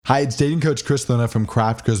Hi, it's dating coach Chris Luna from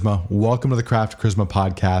Craft Charisma. Welcome to the Craft Charisma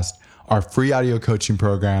podcast, our free audio coaching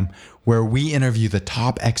program where we interview the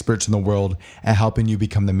top experts in the world at helping you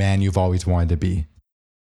become the man you've always wanted to be.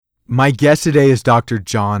 My guest today is Dr.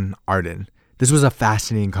 John Arden. This was a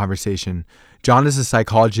fascinating conversation. John is a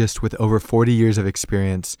psychologist with over 40 years of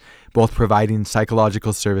experience, both providing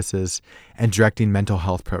psychological services and directing mental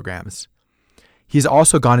health programs. He's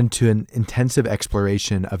also gone into an intensive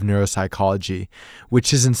exploration of neuropsychology,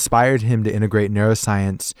 which has inspired him to integrate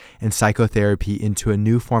neuroscience and psychotherapy into a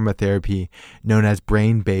new form of therapy known as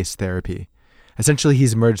brain-based therapy. Essentially,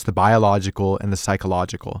 he's merged the biological and the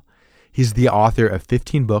psychological. He's the author of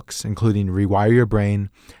 15 books, including Rewire Your Brain,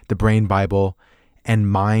 The Brain Bible,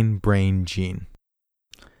 and Mind, Brain, Gene.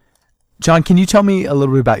 John, can you tell me a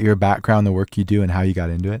little bit about your background, the work you do, and how you got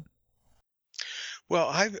into it? Well,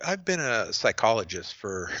 I've been a psychologist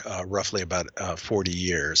for roughly about 40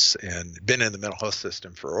 years and been in the mental health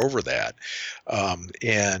system for over that.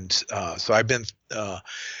 So I've been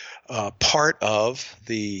part of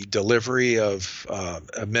the delivery of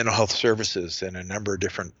mental health services in a number of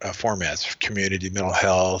different formats, community mental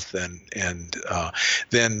health, and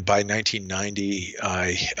then by 1990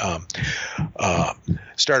 I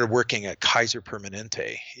started working at Kaiser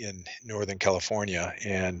Permanente in Northern California,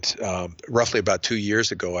 and roughly about 2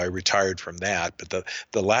 years ago I retired from that. But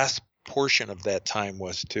the last portion of that time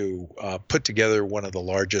was to put together one of the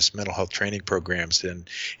largest mental health training programs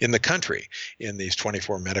in the country in these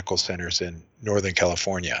 24 medical centers in Northern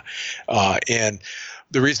California. And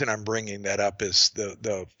the reason I'm bringing that up is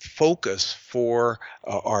the focus for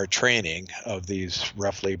our training of these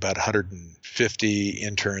roughly about 150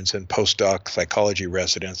 interns and postdoc psychology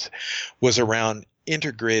residents was around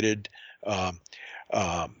integrated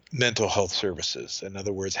mental health services. In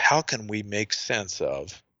other words, how can we make sense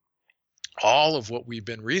of all of what we've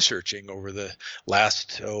been researching over the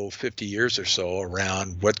last 50 years or so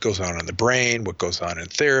around what goes on in the brain, what goes on in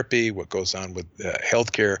therapy, what goes on with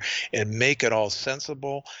healthcare, and make it all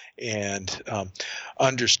sensible and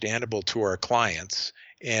understandable to our clients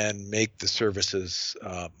and make the services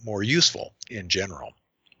more useful in general.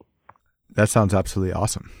 That sounds absolutely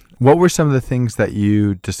awesome. What were some of the things that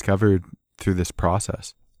you discovered through this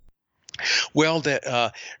process? Well,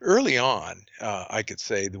 early on, I could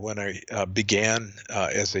say that when I began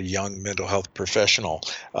as a young mental health professional,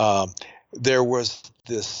 there was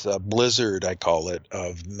this blizzard, I call it,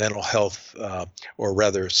 of mental health, or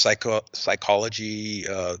rather psychology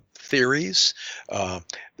theories.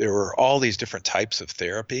 There were all these different types of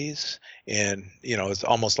therapies. And, it's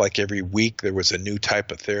almost like every week there was a new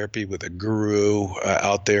type of therapy with a guru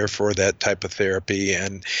out there for that type of therapy.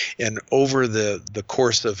 And over the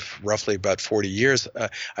course of roughly about 40 years,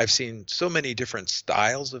 I've seen so many different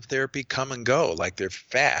styles of therapy come and go, like they're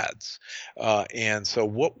fads. And so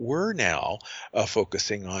what we're now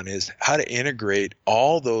focusing on is how to integrate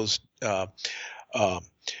all those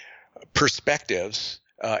perspectives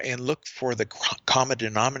and look for the common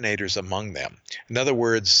denominators among them. In other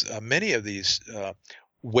words, many of these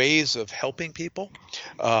ways of helping people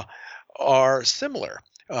are similar,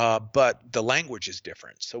 but the language is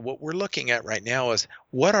different. So what we're looking at right now is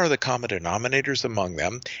what are the common denominators among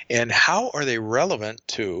them, and how are they relevant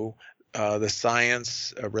to the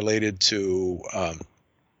science related to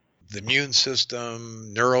the immune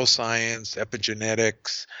system, neuroscience,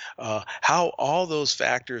 epigenetics, how all those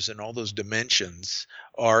factors and all those dimensions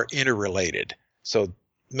are interrelated. So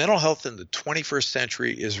mental health in the 21st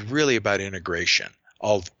century is really about integration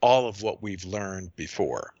of all of what we've learned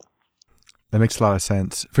before. That makes a lot of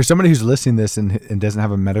sense. For somebody who's listening to this and doesn't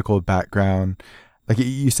have a medical background, like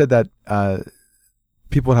you said that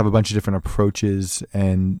people would have a bunch of different approaches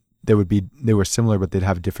and they were similar, but they'd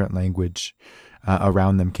have different language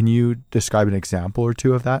around them. Can you describe an example or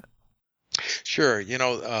two of that? Sure.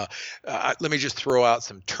 Let me just throw out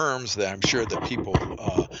some terms that I'm sure that people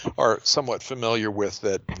are somewhat familiar with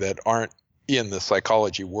that aren't in the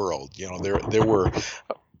psychology world. There were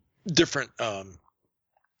different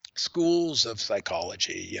schools of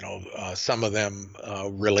psychology, some of them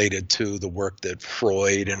related to the work that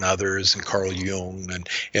Freud and others and Carl Jung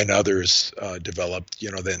and others developed.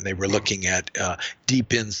 Then they were looking at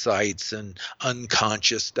deep insights and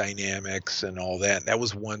unconscious dynamics and all that. That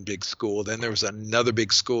was one big school. Then there was another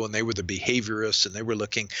big school, and they were the behaviorists, and they were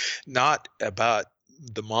looking not about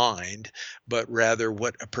the mind, but rather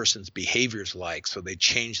what a person's behavior is like. So they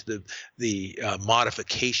changed the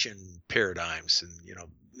modification paradigms, and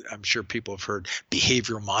I'm sure people have heard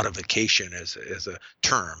behavioral modification as a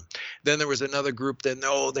term. Then there was another group that,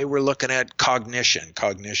 no, they were looking at cognition.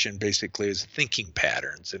 Cognition basically is thinking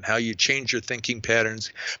patterns, and how you change your thinking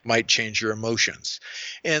patterns might change your emotions.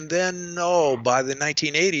 And then, by the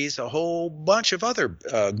 1980s, a whole bunch of other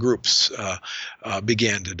groups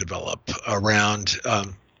began to develop around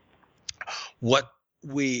what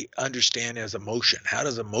we understand as emotion. How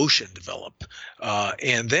does emotion develop?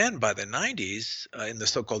 And then by the 90s, in the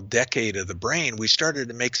so-called decade of the brain, we started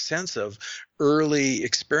to make sense of early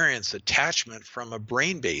experience attachment from a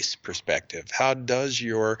brain-based perspective. How do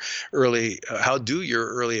your early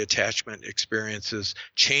attachment experiences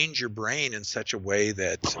change your brain in such a way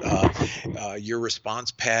that your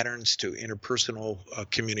response patterns to interpersonal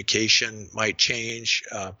communication might change,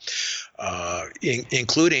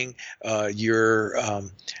 including your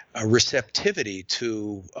receptivity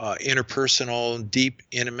to interpersonal, deep,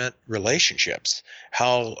 intimate relationships.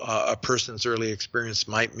 How a person's early experience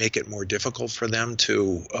might make it more difficult for them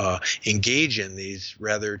to engage in these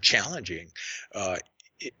rather challenging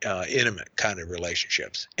intimate kind of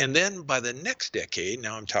relationships. And then by the next decade,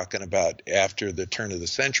 now I'm talking about after the turn of the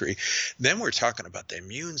century, then we're talking about the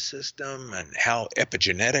immune system and how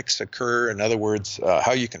epigenetics occur. In other words,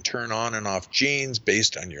 how you can turn on and off genes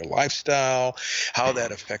based on your lifestyle, how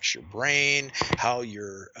that affects your brain, how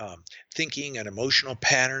your thinking and emotional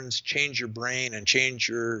patterns change your brain and change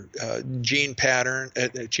your gene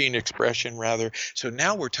expression rather. So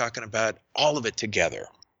now we're talking about all of it together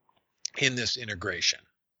in this integration.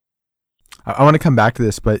 I want to come back to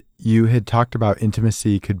this, but you had talked about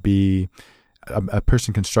intimacy could be a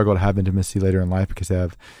person can struggle to have intimacy later in life because they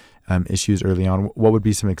have issues early on. What would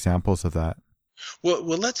be some examples of that? Well,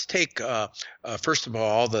 let's take, first of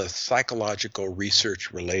all the psychological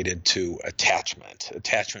research related to attachment.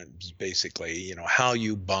 Attachment is basically, how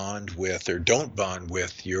you bond with or don't bond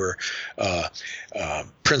with your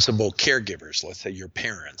principal caregivers, let's say your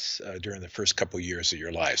parents, during the first couple years of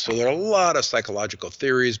your life. So there are a lot of psychological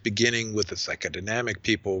theories, beginning with the psychodynamic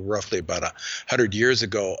people roughly about 100 years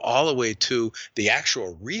ago, all the way to the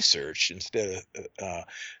actual research instead of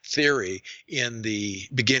theory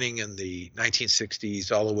beginning in the 1960s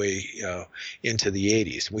all the way into the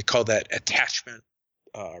 80s. We call that attachment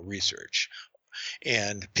research.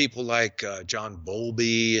 And people like John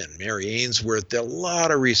Bowlby and Mary Ainsworth did a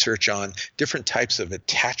lot of research on different types of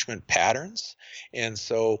attachment patterns. And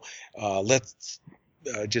so let's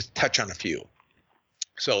just touch on a few.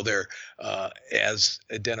 So there, as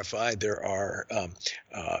identified, there are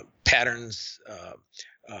patterns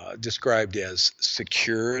described as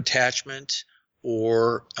secure attachment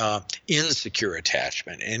or insecure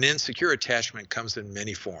attachment. And insecure attachment comes in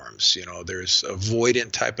many forms. There's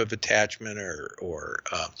avoidant type of attachment or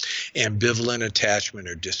ambivalent attachment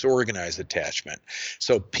or disorganized attachment.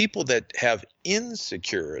 So people that have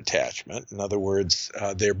insecure attachment, in other words,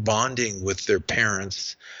 their bonding with their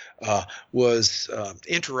parents was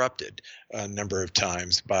interrupted a number of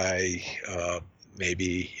times by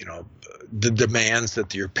maybe, the demands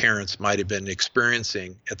that your parents might have been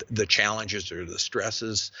experiencing, the challenges or the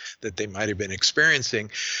stresses that they might have been experiencing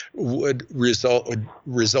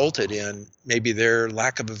resulted in maybe their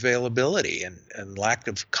lack of availability and lack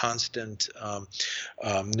of constant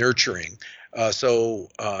nurturing. So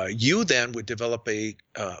you then would develop a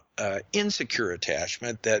insecure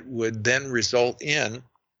attachment that would then result in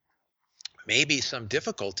maybe some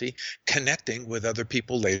difficulty connecting with other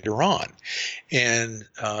people later on. And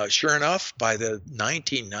sure enough, by the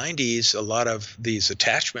 1990s, a lot of these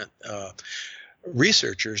attachment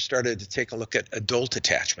researchers started to take a look at adult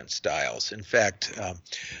attachment styles. In fact,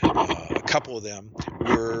 a couple of them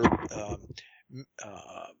were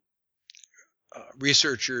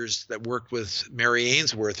researchers that worked with Mary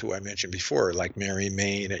Ainsworth, who I mentioned before, like Mary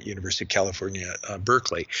Main at University of California,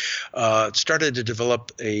 Berkeley, started to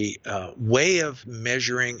develop a way of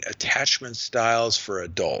measuring attachment styles for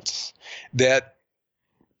adults that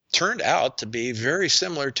turned out to be very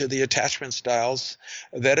similar to the attachment styles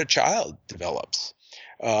that a child develops.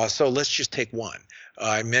 So let's just take one.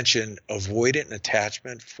 I mentioned avoidant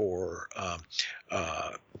attachment for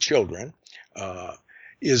children.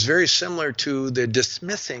 Is very similar to the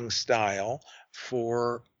dismissing style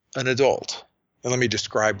for an adult. And let me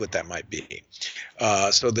describe what that might be.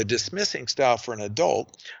 So the dismissing style for an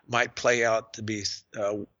adult might play out to be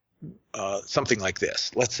something like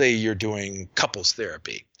this. Let's say you're doing couples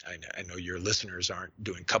therapy. I know your listeners aren't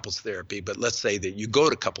doing couples therapy, but let's say that you go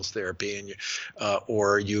to couples therapy and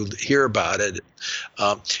or you hear about it,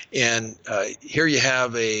 and here you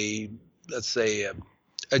have let's say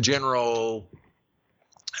a general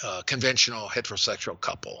conventional heterosexual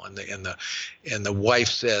couple, and the wife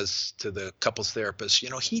says to the couples therapist,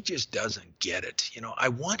 he just doesn't get it. I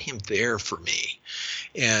want him there for me.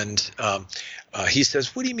 And he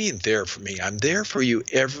says, what do you mean there for me? I'm there for you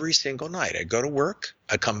every single night. I go to work,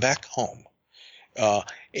 I come back home.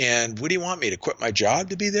 And what do you want me to quit my job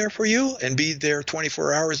to be there for you and be there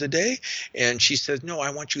 24 hours a day? And she says, no, I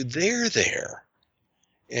want you there.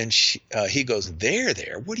 And he goes,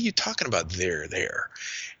 there. What are you talking about there?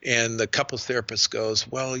 And the couples therapist goes,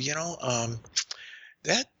 well,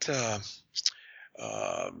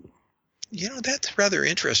 that's rather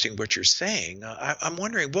interesting what you're saying. I'm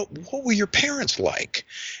wondering, what were your parents like?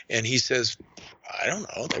 And he says, I don't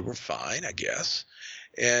know. They were fine, I guess.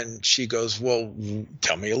 And she goes, well,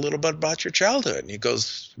 tell me a little bit about your childhood. And he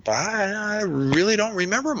goes, I really don't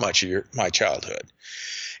remember much of my childhood.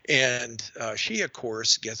 And she, of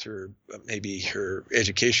course, gets maybe her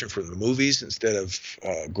education from the movies instead of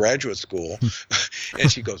graduate school.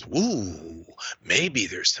 And she goes, ooh, maybe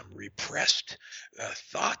there's some repressed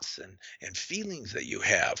thoughts and feelings that you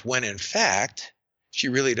have. When in fact, she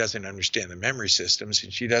really doesn't understand the memory systems,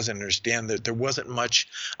 and she doesn't understand that there wasn't much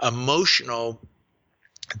emotional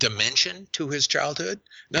dimension to his childhood.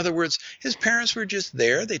 In other words, his parents were just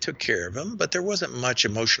there. They took care of him, but there wasn't much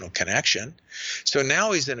emotional connection. So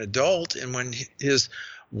now he's an adult, and when his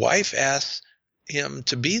wife asks him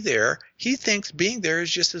to be there, he thinks being there is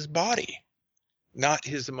just his body, not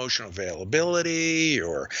his emotional availability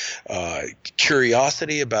or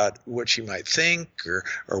curiosity about what she might think or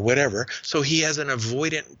whatever. So he has an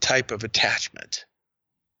avoidant type of attachment.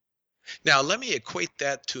 Now, let me equate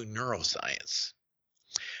that to neuroscience.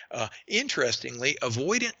 Interestingly,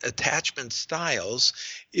 avoidant attachment styles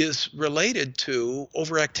is related to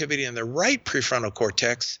overactivity in the right prefrontal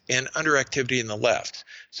cortex and underactivity in the left.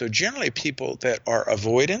 So generally, people that are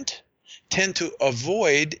avoidant tend to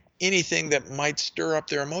avoid anything that might stir up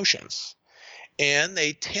their emotions, and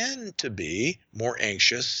they tend to be more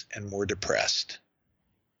anxious and more depressed.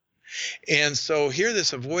 And so here,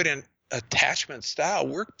 this avoidant attachment style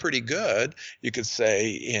worked pretty good, you could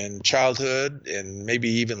say, in childhood and maybe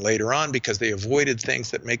even later on, because they avoided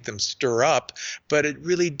things that make them stir up. But it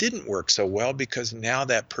really didn't work so well, because now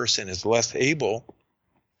that person is less able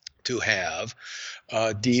to have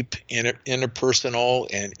deep interpersonal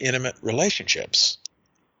and intimate relationships.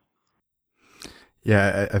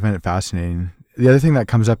 Yeah, I find it fascinating. The other thing that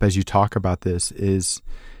comes up as you talk about this is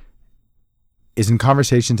in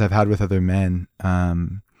conversations I've had with other men.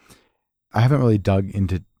 I haven't really dug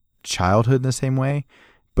into childhood in the same way,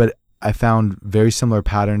 but I found very similar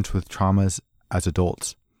patterns with traumas as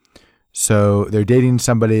adults. So they're dating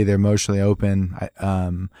somebody, they're emotionally open.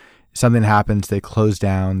 Something happens, they close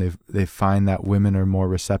down. They find that women are more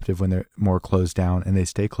receptive when they're more closed down, and they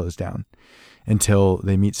stay closed down until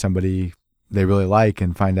they meet somebody they really like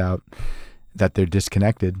and find out that they're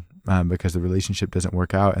disconnected because the relationship doesn't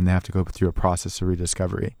work out, and they have to go through a process of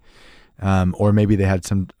rediscovery. Or maybe they had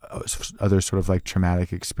some other sort of like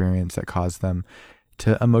traumatic experience that caused them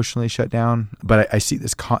to emotionally shut down. But I see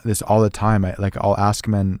this all the time. I'll ask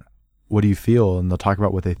men, what do you feel? And they'll talk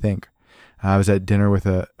about what they think. I was at dinner with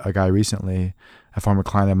a guy recently, a former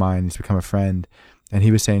client of mine. He's become a friend. And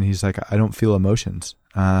he was saying, he's like, I don't feel emotions.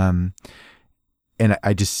 And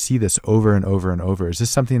I just see this over and over and over. Is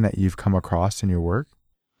this something that you've come across in your work?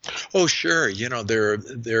 Oh, sure.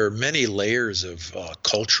 There are many layers of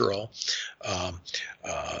cultural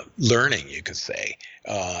learning, you could say.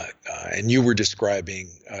 And you were describing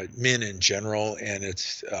men in general, and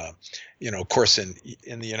it's, of course,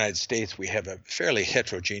 in the United States, we have a fairly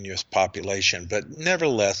heterogeneous population, but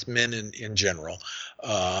nevertheless, men in general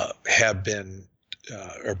have been,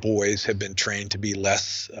 or boys have been trained to be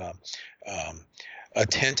less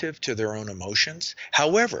attentive to their own emotions.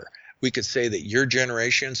 However, we could say that your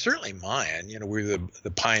generation, certainly mine, we're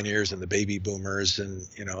the pioneers and the baby boomers, and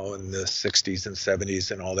in the 60s and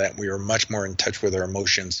 70s and all that. We were much more in touch with our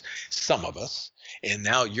emotions, some of us. And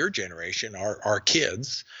now your generation, our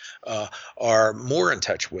kids, are more in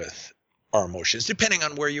touch with our emotions, depending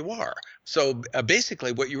on where you are. So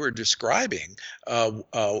basically what you were describing,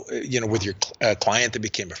 with your client that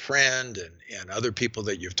became a friend and other people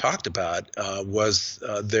that you've talked about, was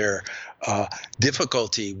their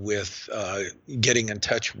difficulty with getting in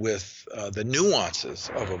touch with the nuances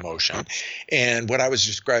of emotion. And what I was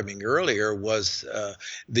describing earlier was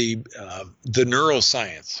the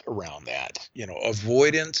neuroscience around that,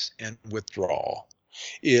 avoidance and withdrawal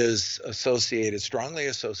is strongly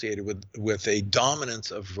associated with a dominance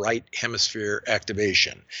of right hemisphere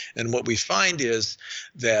activation. And what we find is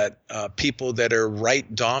that people that are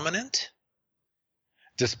right dominant,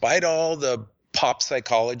 despite all the pop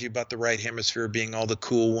psychology about the right hemisphere being all the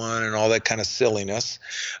cool one and all that kind of silliness.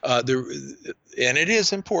 And it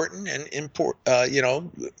is important and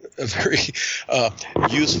a very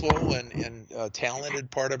useful and talented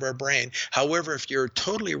part of our brain. However, if you're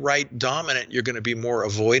totally right dominant, you're going to be more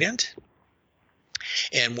avoidant.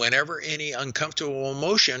 And whenever any uncomfortable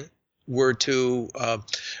emotion were to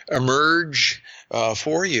emerge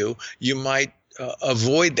for you, you might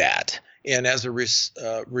avoid that. And as a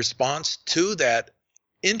response to that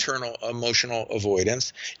internal emotional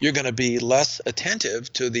avoidance, you're going to be less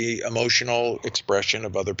attentive to the emotional expression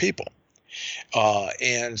of other people.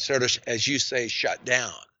 And sort of, as you say, shut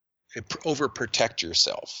down, overprotect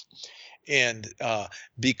yourself, and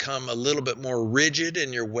become a little bit more rigid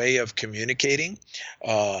in your way of communicating,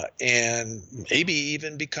 and maybe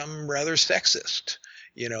even become rather sexist,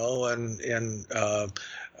 and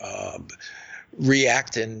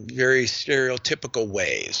react in very stereotypical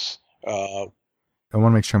ways. I want to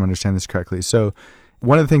make sure I'm understanding this correctly. So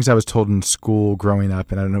one of the things I was told in school growing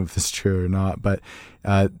up, and I don't know if this is true or not, but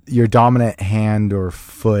your dominant hand or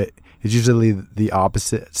foot is usually the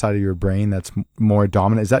opposite side of your brain that's more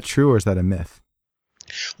dominant. Is that true, or is that a myth?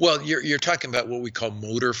 Well, you're talking about what we call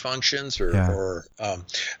motor functions, and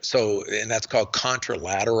that's called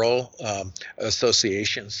contralateral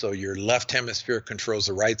association. So your left hemisphere controls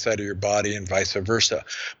the right side of your body, and vice versa.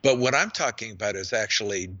 But what I'm talking about is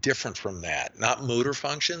actually different from that. Not motor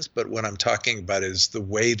functions, but what I'm talking about is the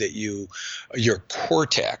way that your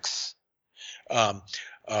cortex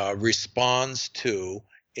responds to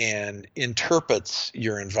and interprets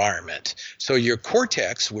your environment. So your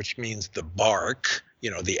cortex, which means the bark,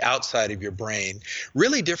 the outside of your brain,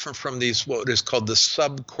 really different from these, what is called the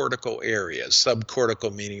subcortical areas.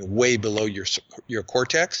 Subcortical meaning way below your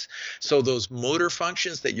cortex. So those motor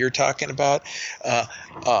functions that you're talking about,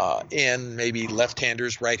 and maybe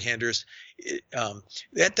left-handers, right-handers,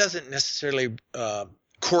 that doesn't necessarily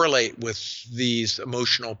correlate with these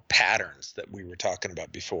emotional patterns that we were talking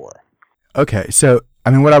about before. Okay, so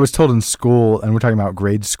what I was told in school, and we're talking about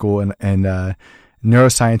grade school, and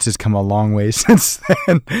neuroscience has come a long way since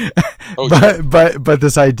then. But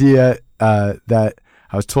this idea that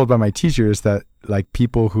I was told by my teachers that like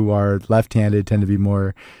people who are left-handed tend to be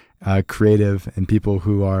more creative, and people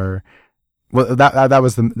who are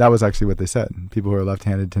that was actually what they said. People who are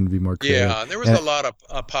left-handed tend to be more creative. Yeah, there was a lot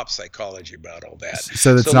of pop psychology about all that.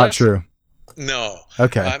 So that's not true. No.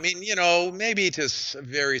 Okay. Maybe to a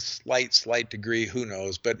very slight degree, who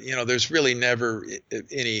knows? But, there's really never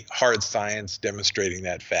any hard science demonstrating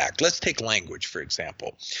that fact. Let's take language, for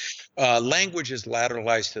example. Language is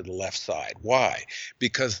lateralized to the left side. Why?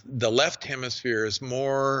 Because the left hemisphere is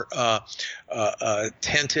more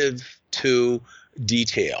attentive to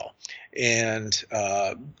detail, and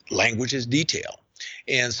language is detail.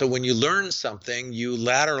 And so when you learn something, you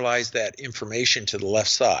lateralize that information to the left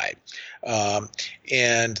side.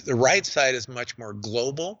 And the right side is much more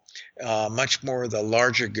global, much more the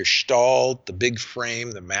larger gestalt, the big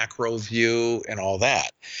frame, the macro view, and all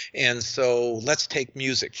that. And so let's take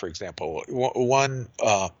music, for example. One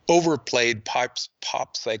overplayed pop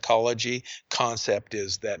psychology concept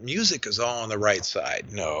is that music is all on the right side.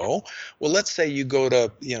 No. Well, let's say you go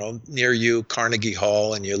to, near you, Carnegie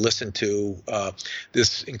Hall, and you listen to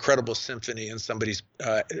this incredible symphony in somebody's,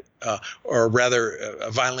 or rather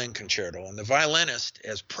a violin concerto. And the violinist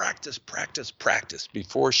has practiced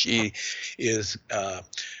before she is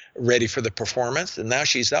ready for the performance. And now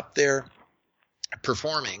she's up there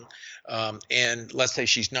performing. And let's say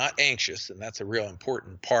she's not anxious, and that's a real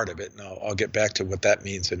important part of it. And I'll get back to what that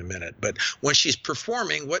means in a minute. But when she's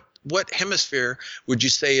performing, what hemisphere would you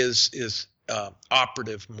say is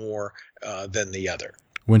operative more than the other?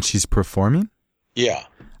 When she's performing? Yeah.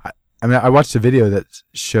 I watched a video that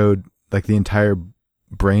showed like the entire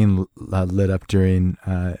brain lit up during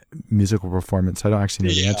musical performance. I don't actually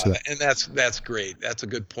know the answer to that. And that's great. That's a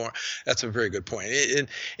good point. That's a very good point.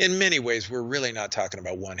 In many ways, we're really not talking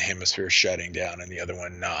about one hemisphere shutting down and the other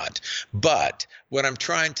one not. But what I'm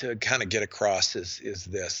trying to kind of get across is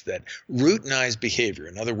this, that routinized behavior,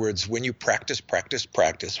 in other words, when you practice,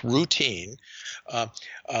 routine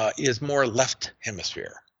is more left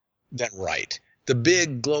hemisphere than right. The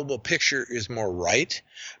big global picture is more right.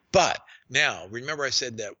 But now, remember I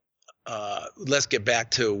said that let's get back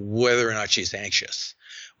to whether or not she's anxious.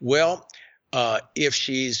 Well, if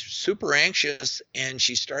she's super anxious and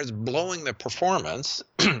she starts blowing the performance,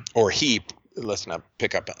 or he, let's not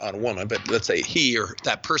pick up on a woman, but let's say he or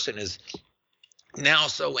that person is now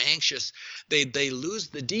so anxious, they lose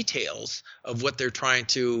the details of what they're trying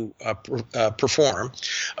to perform.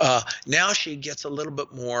 Now she gets a little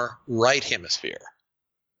bit more right hemisphere.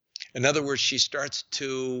 In other words, she starts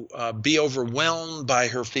to be overwhelmed by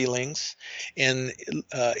her feelings and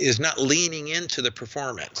is not leaning into the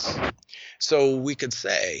performance. So we could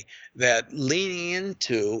say that leaning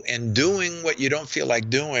into and doing what you don't feel like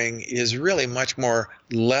doing is really much more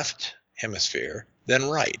left hemisphere than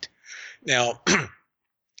right. Now,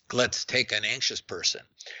 let's take an anxious person.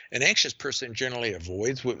 An anxious person generally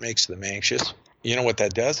avoids what makes them anxious. You know what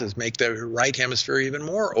that does is make the right hemisphere even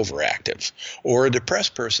more overactive. Or a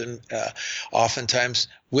depressed person oftentimes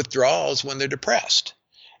withdraws when they're depressed.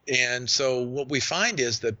 And so what we find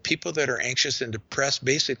is that people that are anxious and depressed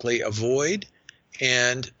basically avoid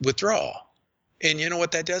and withdraw. And you know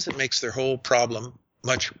what that does? It makes their whole problem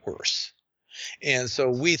much worse. And so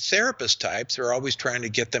we therapist types are always trying to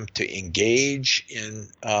get them to engage in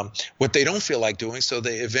what they don't feel like doing so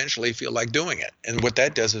they eventually feel like doing it. And what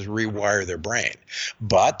that does is rewire their brain.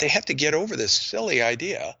 But they have to get over this silly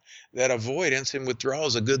idea that avoidance and withdrawal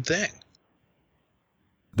is a good thing.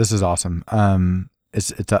 This is awesome.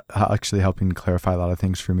 It's actually helping clarify a lot of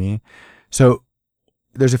things for me. So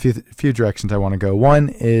there's a few directions I want to go. One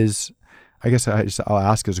is, I guess I'll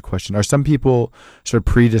ask as a question, are some people sort of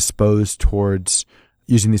predisposed towards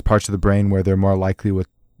using these parts of the brain where they're more likely with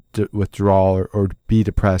withdrawal or be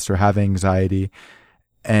depressed or have anxiety?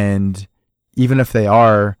 And even if they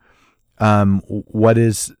are, what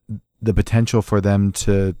is the potential for them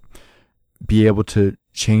to be able to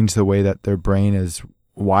change the way that their brain is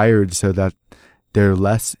wired so that they're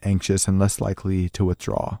less anxious and less likely to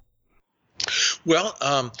withdraw? Well,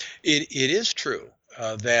 it is true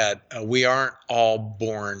that we aren't all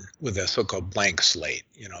born with a so-called blank slate.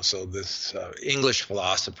 So this English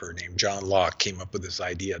philosopher named John Locke came up with this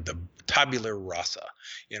idea, the tabula rasa.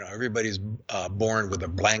 Everybody's born with a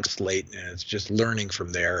blank slate, and it's just learning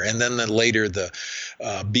from there. And then later the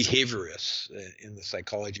behaviorists in the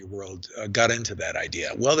psychology world got into that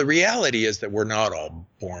idea. Well, the reality is that we're not all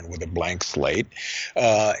born with a blank slate.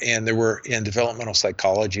 And there were, in developmental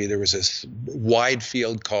psychology, there was this wide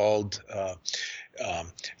field called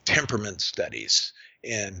temperament studies.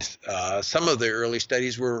 And some of the early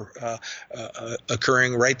studies were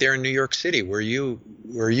occurring right there in New York City, where you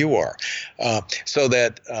are. So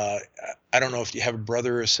that I don't know if you have a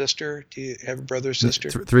brother or a sister. Do you have a brother or sister?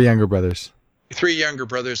 Three younger brothers. Three younger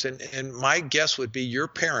brothers, and my guess would be your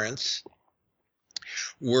parents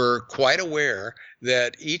were quite aware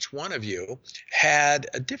that each one of you had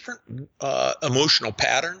a different emotional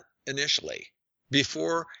pattern initially,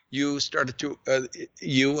 before you started to,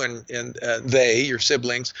 you and they, your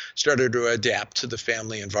siblings, started to adapt to the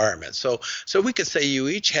family environment. So we could say you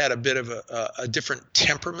each had a bit of a different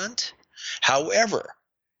temperament. However,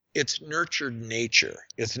 it's nurtured nature.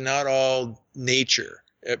 It's not all nature.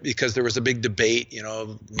 Because there was a big debate,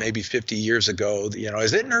 maybe 50 years ago,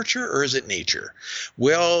 is it nurture or is it nature?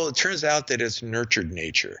 Well, it turns out that it's nurtured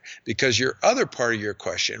nature, because your other part of your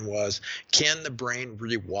question was, can the brain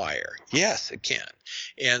rewire? Yes, it can.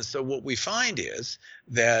 And so what we find is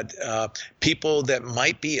that people that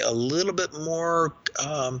might be a little bit more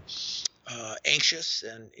anxious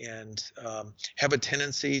and have a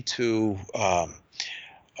tendency to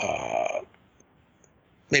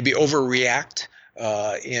maybe overreact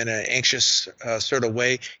in an anxious sort of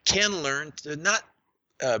way, can learn to not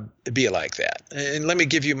be like that. And let me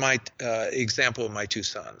give you my example of my two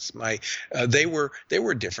sons. They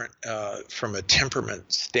were different from a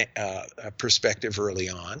temperament perspective early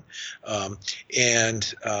on,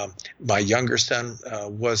 and my younger son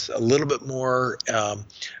was a little bit more,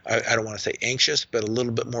 I don't want to say anxious, but a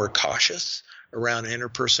little bit more cautious around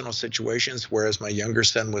interpersonal situations, whereas my younger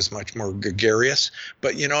son was much more gregarious.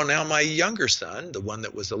 But now my younger son, the one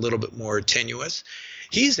that was a little bit more tenuous,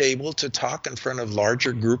 he's able to talk in front of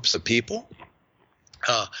larger groups of people,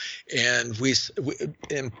 and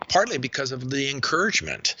partly because of the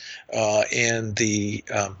encouragement and the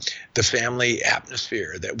family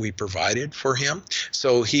atmosphere that we provided for him.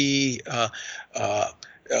 So he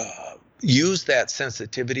use that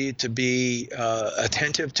sensitivity to be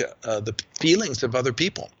attentive to the feelings of other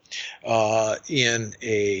people in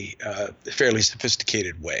a fairly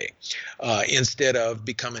sophisticated way, instead of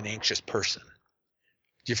become an anxious person.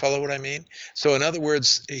 Do you follow what I mean? So in other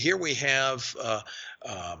words, here we have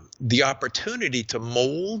the opportunity to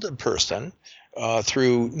mold a person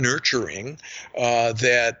through nurturing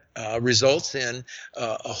that results in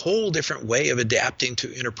a whole different way of adapting to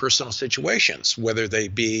interpersonal situations, whether they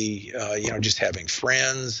be just having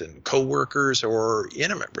friends and coworkers or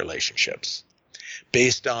intimate relationships,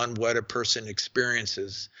 based on what a person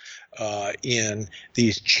experiences in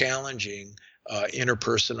these challenging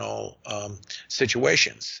interpersonal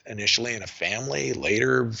situations, initially in a family,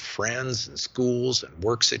 later friends and schools and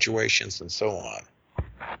work situations and so on.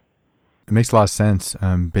 It makes a lot of sense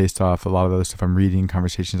based off a lot of the other stuff I'm reading,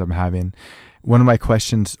 conversations I'm having. One of the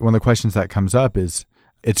questions that comes up is,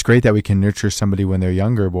 it's great that we can nurture somebody when they're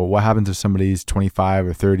younger, but what happens if somebody's 25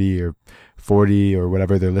 or 30 or 40 or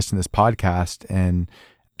whatever, they're listening to this podcast, and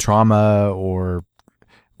trauma or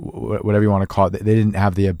whatever you want to call it, they didn't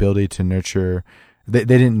have the ability to nurture, they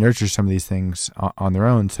didn't nurture some of these things on their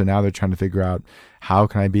own. So now they're trying to figure out, how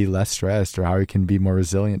can I be less stressed, or how I can be more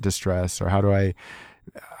resilient to stress, or how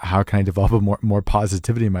can I develop more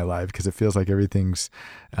positivity in my life, because it feels like everything's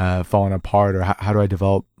falling apart, or how do I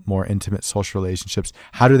develop more intimate social relationships?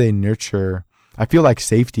 How do they nurture? I feel like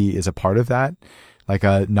safety is a part of that, like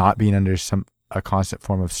not being under a constant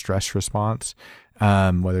form of stress response,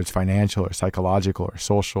 whether it's financial or psychological or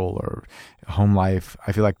social or home life.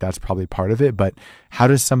 I feel like that's probably part of it. But how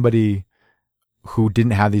does somebody who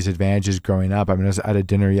didn't have these advantages growing up? I mean, I was at a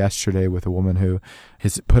dinner yesterday with a woman who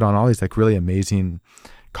has put on all these like really amazing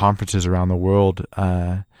conferences around the world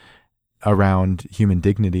around human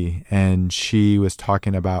dignity, and she was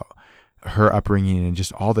talking about her upbringing and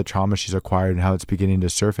just all the trauma she's acquired and how it's beginning to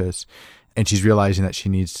surface, and she's realizing that she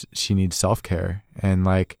needs self-care. And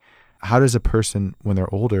like, how does a person when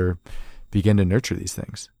they're older begin to nurture these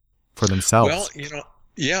things for themselves? Well,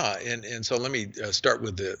 yeah, and so let me start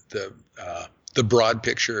with the broad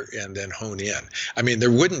picture and then hone in. I mean,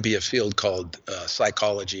 there wouldn't be a field called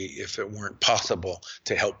psychology if it weren't possible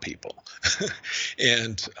to help people.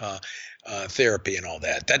 And therapy and all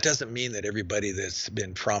that. That doesn't mean that everybody that's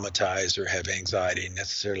been traumatized or have anxiety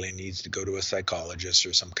necessarily needs to go to a psychologist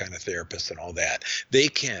or some kind of therapist and all that. They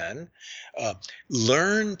can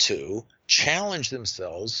learn to challenge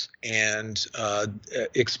themselves and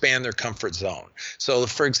expand their comfort zone. So,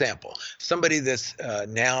 for example, somebody that's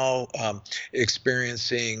now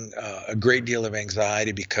experiencing a great deal of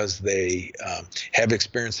anxiety because they have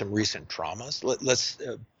experienced some recent traumas. Let's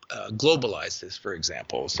globalize this, for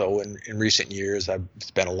example. So in recent years, I've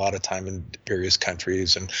spent a lot of time in various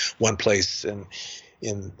countries, and one place that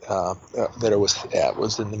I was at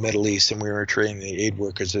was in the Middle East, and we were training the aid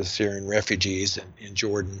workers of Syrian refugees in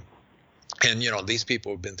Jordan. And, these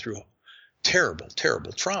people have been through terrible,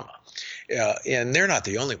 terrible trauma. And they're not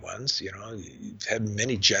the only ones. You've had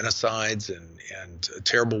many genocides and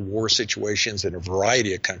terrible war situations in a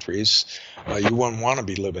variety of countries. You wouldn't want to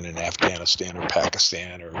be living in Afghanistan or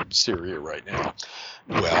Pakistan or Syria right now.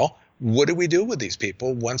 Well, what do we do with these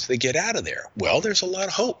people once they get out of there? Well, there's a lot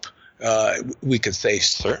of hope. We could say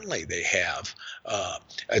certainly they have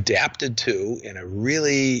adapted to, in a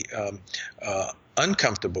really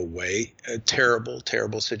uncomfortable way, a terrible,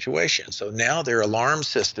 terrible situation. So now their alarm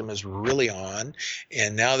system is really on,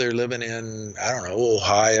 and now they're living in, I don't know,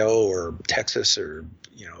 Ohio or Texas or,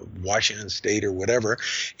 Washington State or whatever.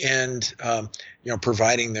 And,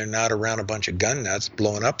 providing they're not around a bunch of gun nuts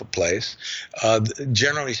blowing up a place.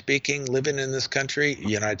 Generally speaking, living in this country,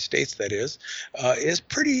 United States that is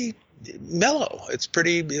pretty mellow. It's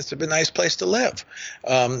a nice place to live.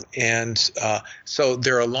 So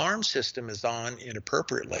their alarm system is on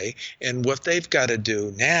inappropriately. And what they've got to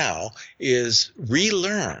do now is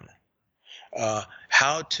relearn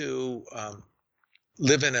how to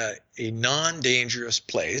live in a non-dangerous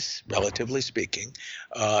place, relatively speaking.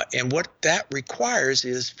 And what that requires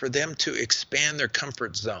is for them to expand their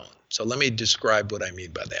comfort zone. So let me describe what I mean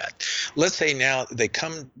by that. Let's say now they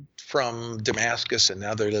come from Damascus and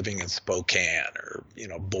now they're living in Spokane or,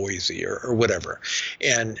 Boise or whatever.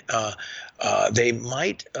 And they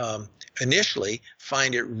might initially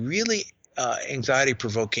find it really anxiety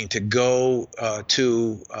provoking to go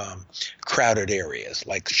to crowded areas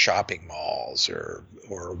like shopping malls or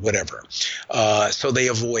whatever. So they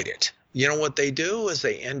avoid it. What they do is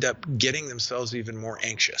they end up getting themselves even more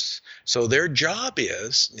anxious. So their job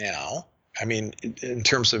is now, in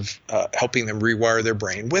terms of helping them rewire their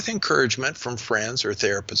brain with encouragement from friends or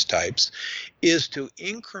therapist types, is to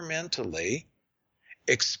incrementally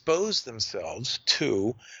expose themselves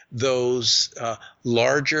to those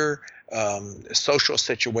larger social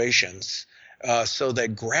situations so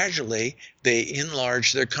that gradually they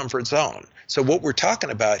enlarge their comfort zone. So what we're talking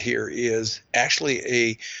about here is actually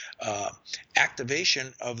a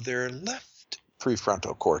activation of their left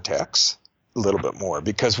prefrontal cortex a little bit more,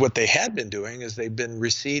 because what they had been doing is they've been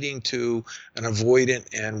receding to an avoidant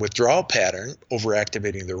and withdrawal pattern,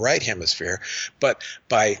 overactivating the right hemisphere. But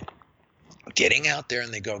by getting out there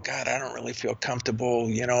and they go, God, I don't really feel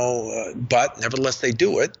comfortable, but nevertheless they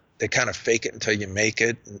do it. They kind of fake it until you make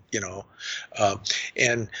it,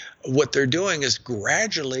 and what they're doing is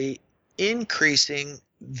gradually increasing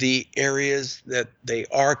the areas that they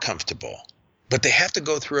are comfortable, but they have to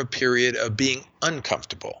go through a period of being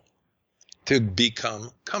uncomfortable to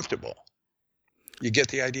become comfortable. You get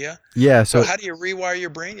the idea? Yeah. So So how do you rewire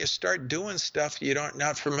your brain? You start doing stuff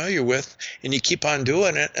not familiar with, and you keep on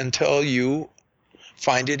doing it until you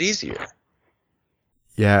find it easier.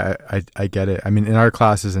 yeah, I get it. I mean, in our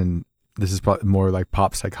classes, and this is more like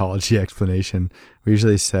pop psychology explanation, we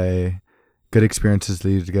usually say good experiences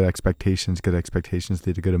lead to good expectations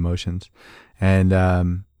lead to good emotions.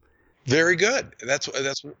 And Very good. That's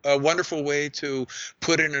a wonderful way to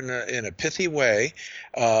put it in a pithy way,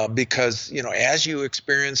 because as you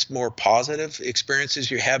experience more positive experiences,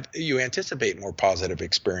 you anticipate more positive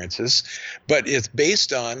experiences, but it's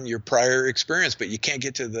based on your prior experience. But you can't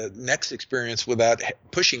get to the next experience without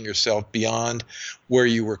pushing yourself beyond where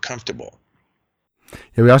you were comfortable.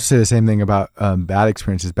 yeah, we also say the same thing about bad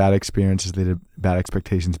experiences. Bad experiences lead to bad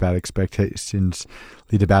expectations. Bad expectations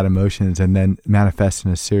lead to bad emotions, and then manifest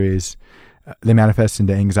in a series. They manifest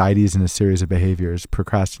into anxieties in a series of behaviors: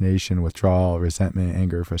 procrastination, withdrawal, resentment,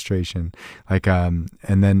 anger, frustration. And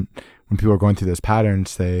then when people are going through those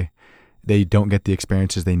patterns, they don't get the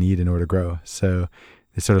experiences they need in order to grow. So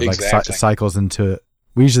it sort of Exactly. cycles into.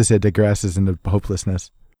 We usually say it digresses into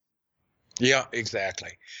hopelessness. Yeah,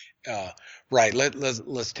 exactly. Right.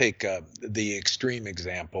 Let's take the extreme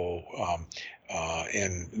example.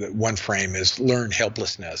 In one frame is learned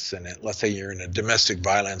helplessness, and let's say you're in a domestic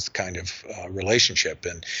violence kind of relationship,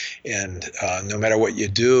 and no matter what you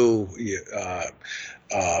do,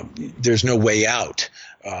 there's no way out.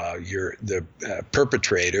 You're the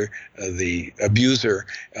perpetrator, the abuser,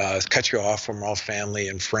 cut you off from all family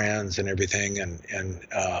and friends and everything, and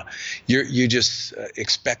you just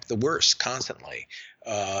expect the worst constantly.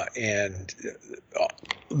 And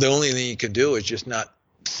the only thing you can do is just not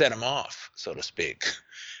set them off, so to speak.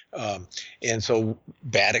 And so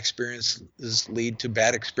bad experiences lead to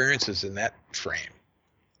bad experiences in that frame.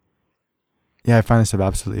 Yeah, I find this stuff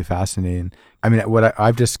absolutely fascinating. I mean, what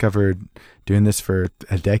I've discovered doing this for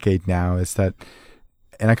a decade now is that,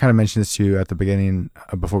 and I kind of mentioned this to you at the beginning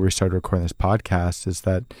before we started recording this podcast, is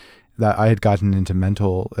that I had gotten into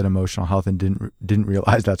mental and emotional health and didn't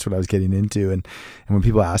realize that's what I was getting into. And when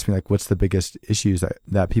people ask me, like, what's the biggest issues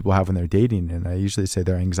that people have when they're dating, and I usually say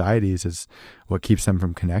their anxieties is what keeps them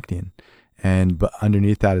from connecting. But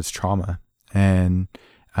underneath that is trauma. And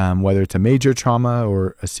whether it's a major trauma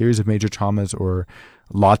or a series of major traumas or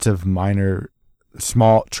lots of minor,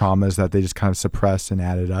 small traumas that they just kind of suppress and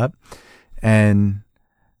add it up. And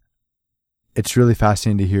it's really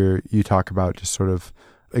fascinating to hear you talk about, just sort of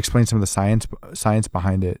explain some of the science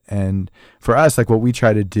behind it. And for us, like, what we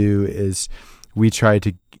try to do is we try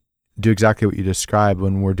to do exactly what you described.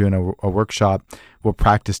 When we're doing a workshop, we'll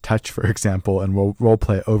practice touch, for example, and we'll role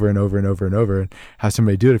play over and over and over and over, and have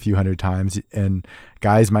somebody do it a few hundred times. And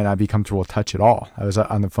guys might not be comfortable with touch at all. I was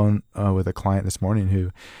on the phone with a client this morning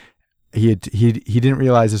who he didn't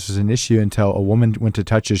realize this was an issue until a woman went to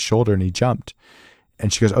touch his shoulder and he jumped,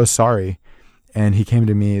 and she goes, "Oh, sorry." And he came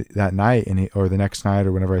to me that night, or the next night,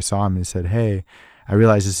 or whenever I saw him, and he said, "Hey, I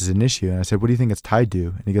realize this is an issue." And I said, "What do you think it's tied to?"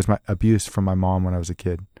 And he goes, "My abuse from my mom when I was a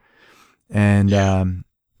kid." And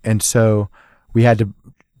and so we had to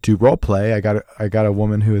do role play. I got a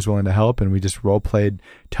woman who was willing to help, and we just role played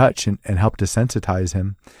touch and helped desensitize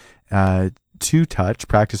him to touch,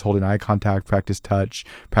 practice holding eye contact, practice touch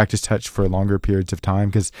for longer periods of time,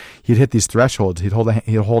 because he'd hit these thresholds. He'd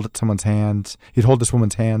hold someone's hands, he'd hold this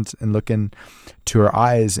woman's hands and look into her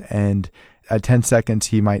eyes, and at 10 seconds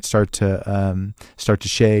he might start to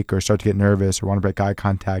shake or start to get nervous or want to break eye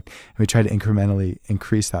contact. And we try to incrementally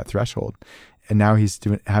increase that threshold. And now he's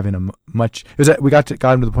having a much. We got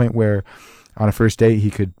him to the point where on a first date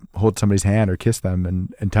he could hold somebody's hand or kiss them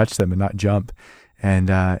and touch them and not jump.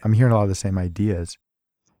 And I'm hearing a lot of the same ideas.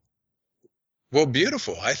 Well,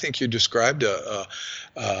 beautiful. I think you described a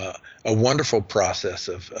wonderful process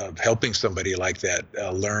of helping somebody like that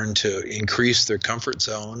learn to increase their comfort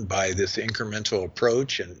zone by this incremental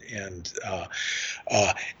approach, and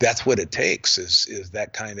that's what it takes is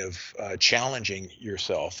that kind of challenging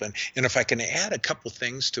yourself. And if I can add a couple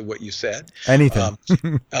things to what you said, Anything.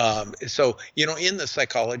 So in the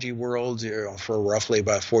psychology world, for roughly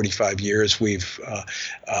about 45 years, we've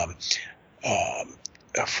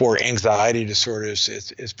for anxiety disorders,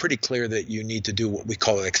 it's pretty clear that you need to do what we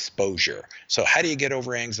call exposure. So how do you get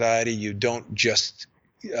over anxiety? You don't just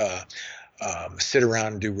sit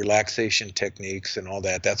around and do relaxation techniques and all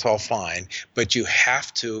that. That's all fine. But you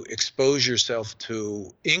have to expose yourself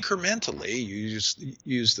to incrementally, you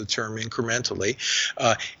use the term incrementally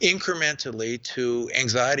to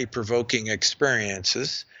anxiety-provoking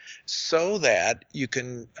experiences, so that you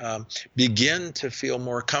can begin to feel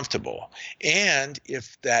more comfortable. And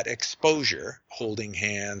if that exposure, holding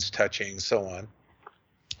hands, touching, so on,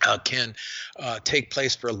 can take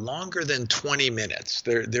place for longer than 20 minutes.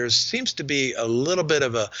 There seems to be a little bit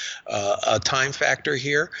of a time factor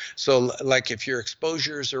here. So like if your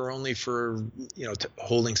exposures are only for,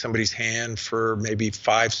 holding somebody's hand for maybe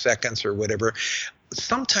 5 seconds or whatever,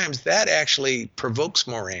 sometimes that actually provokes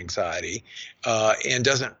more anxiety and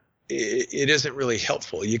it isn't really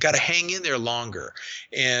helpful. You got to hang in there longer.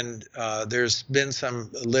 And there's been some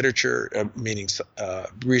literature, meaning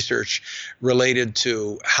research related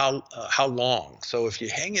to how long. So if you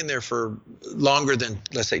hang in there for longer than,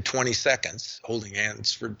 let's say, 20 seconds, holding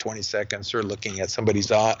hands for 20 seconds or looking at somebody's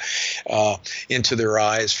into their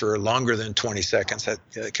eyes for longer than 20 seconds,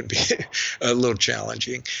 that can be a little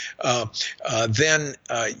challenging. Then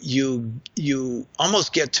you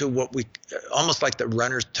almost get to what we almost like the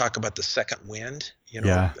runners talk about the second wind.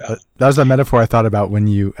 Yeah, that was a metaphor I thought about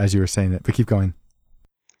as you were saying it, but keep going.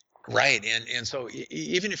 Right. And so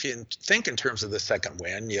even if you think in terms of the second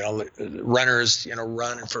wind, runners,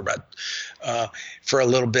 run for a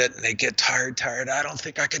little bit and they get tired. I don't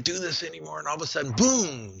think I could do this anymore. And all of a sudden,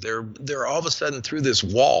 boom, they're all of a sudden through this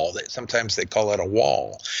wall. That sometimes they call it a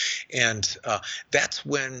wall. And that's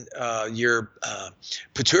when your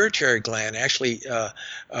pituitary gland actually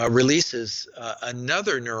releases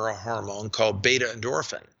another neurohormone called beta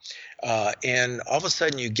endorphin. And all of a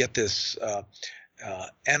sudden you get this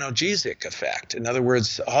analgesic effect. In other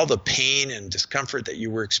words, all the pain and discomfort that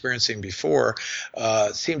you were experiencing before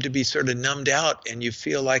seem to be sort of numbed out, and you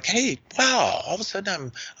feel like, hey, wow, all of a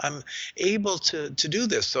sudden I'm able to do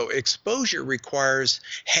this. So exposure requires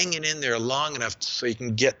hanging in there long enough so you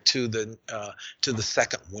can get to the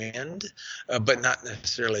second wind, but not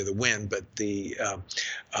necessarily the wind, but the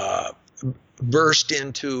burst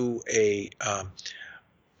into a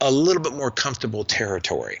little bit more comfortable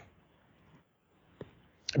territory.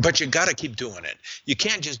 But you got to keep doing it. You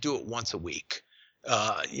can't just do it once a week,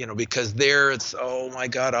 because there it's, oh my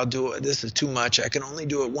God, I'll do it. This is too much. I can only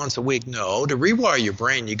do it once a week. No, to rewire your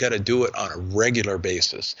brain, you got to do it on a regular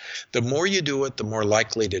basis. The more you do it, the more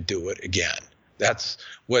likely to do it again. That's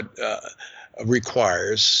what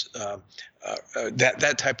requires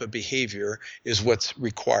that type of behavior is what's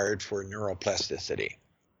required for neuroplasticity.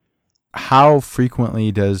 How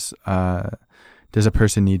frequently does a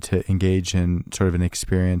person need to engage in sort of an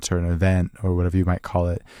experience or an event or whatever you might call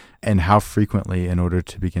it, and how frequently in order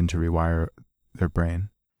to begin to rewire their brain?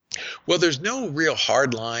 Well, there's no real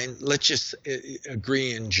hard line. Let's just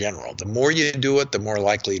agree in general. The more you do it, the more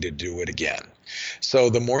likely to do it again. So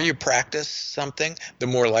the more you practice something, the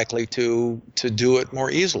more likely to do it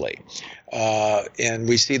more easily. And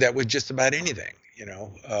we see that with just about anything,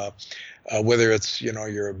 whether it's,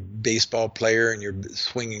 you're a baseball player and you're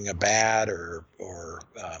swinging a bat or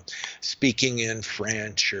speaking in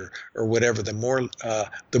French or whatever, the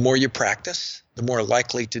more you practice, the more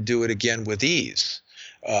likely to do it again with ease.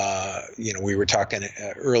 We were talking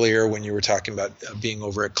earlier when you were talking about being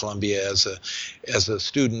over at Columbia as a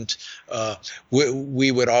student.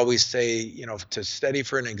 We would always say, to study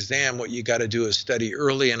for an exam, what you got to do is study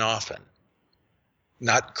early and often,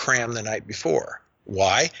 not cram the night before.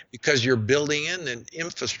 Why? Because you're building in an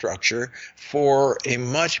infrastructure for a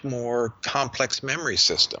much more complex memory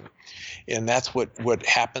system. And that's what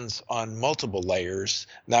happens on multiple layers,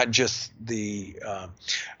 not just the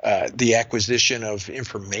acquisition of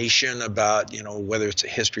information about, whether it's a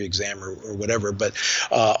history exam or whatever, but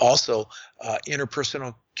also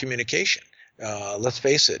interpersonal communication. Let's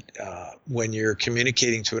face it, when you're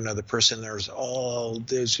communicating to another person,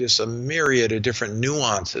 there's just a myriad of different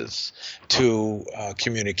nuances to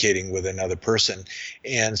communicating with another person.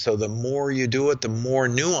 And so the more you do it, the more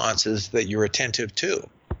nuances that you're attentive to.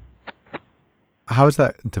 How is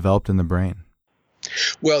that developed in the brain?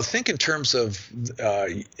 Well, think in terms of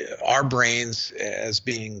our brains as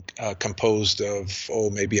being composed of,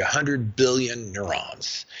 maybe 100 billion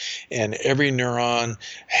neurons. And every neuron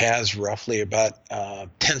has roughly about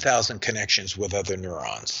 10,000 connections with other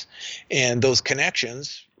neurons. And those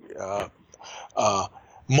connections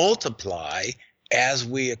multiply as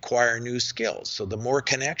we acquire new skills. So the more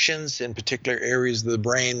connections in particular areas of the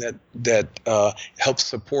brain that help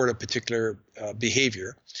support a particular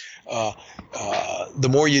behavior, the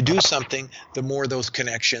more you do something, the more those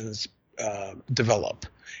connections develop.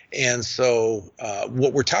 And so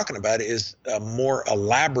what we're talking about is a more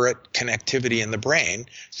elaborate connectivity in the brain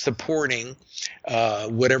supporting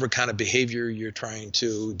whatever kind of behavior you're trying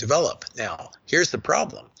to develop. Now, here's the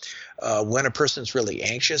problem. When a person's really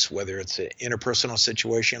anxious, whether it's an interpersonal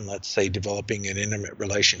situation, let's say developing an intimate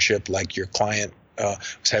relationship, like your client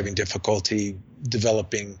was having difficulty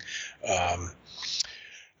developing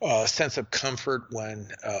sense of comfort when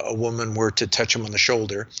a woman were to touch him on the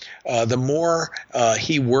shoulder. The more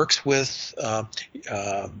he works with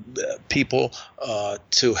people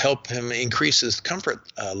to help him increase his comfort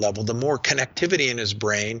level, the more connectivity in his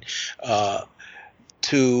brain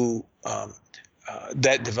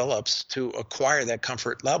that develops to acquire that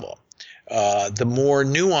comfort level. The more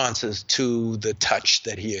nuances to the touch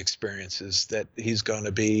that he experiences that he's going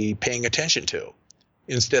to be paying attention to,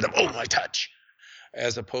 instead of, oh, my touch,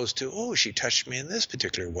 as opposed to, oh, she touched me in this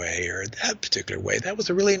particular way or that particular way. That was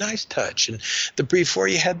a really nice touch. And before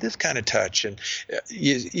you had this kind of touch. And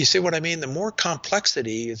you see what I mean? The more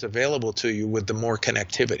complexity is available to you with the more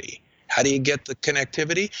connectivity. How do you get the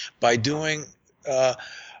connectivity? By doing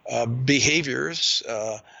behaviors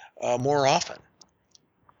more often.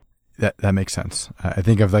 That makes sense. I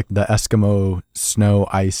think of like the Eskimo snow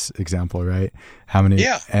ice example, right? How many?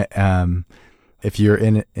 Yeah. If you're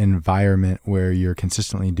in an environment where you're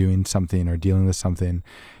consistently doing something or dealing with something,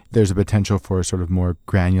 there's a potential for sort of more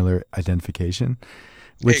granular identification,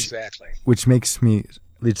 which makes me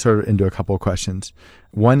lead sort of into a couple of questions.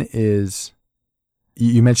 One is,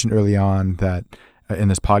 you mentioned early on that in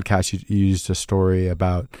this podcast, you used a story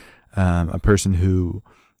about a person who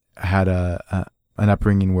had an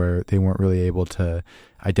upbringing where they weren't really able to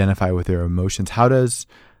identify with their emotions. How does,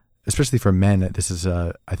 especially for men, I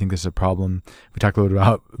think this is a problem. We talked a little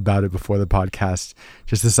bit about it before the podcast,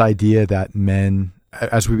 just this idea that men,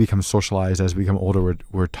 as we become socialized, as we become older,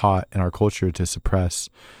 we're taught in our culture to suppress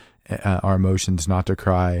our emotions, not to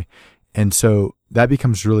cry. And so that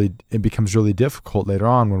becomes really difficult later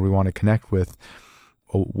on when we want to connect with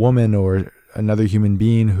a woman or another human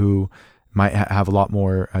being who might have a lot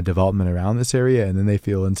more development around this area, and then they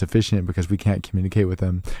feel insufficient because we can't communicate with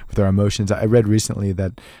them with our emotions. I read recently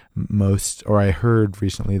that I heard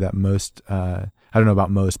recently that most, I don't know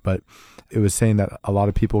about most, but it was saying that a lot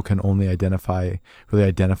of people can only identify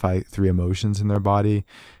 3 emotions in their body.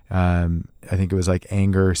 I think it was like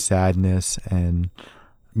anger, sadness, and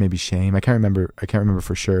maybe shame. I can't remember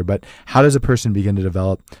for sure. But how does a person begin to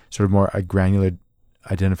develop sort of more a granular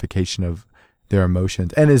identification of their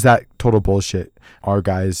emotions? And is that total bullshit? Are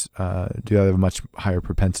guys, do they have a much higher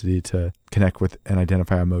propensity to connect with and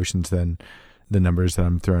identify emotions than the numbers that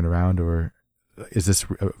I'm throwing around? Or is this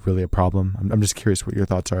really a problem? I'm just curious what your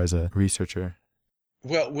thoughts are as a researcher.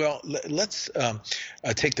 Well, let's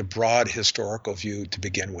take the broad historical view to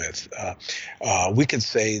begin with. We could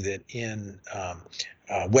say that in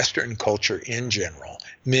Western culture in general,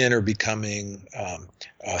 men are becoming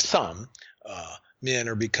men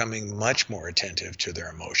are becoming much more attentive to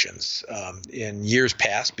their emotions. In years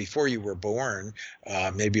past, before you were born,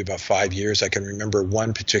 maybe about 5 years, I can remember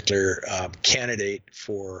one particular candidate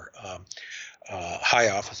for high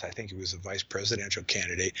office, I think he was a vice presidential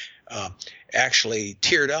candidate, actually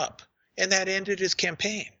teared up. And that ended his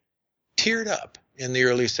campaign. Teared up in the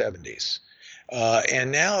early 70s.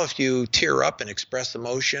 And now if you tear up and express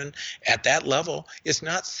emotion at that level, it's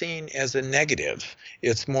not seen as a negative.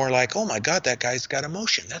 It's more like, oh my God, that guy's got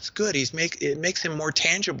emotion. That's good. It makes him more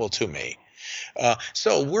tangible to me.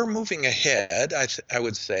 So we're moving ahead, I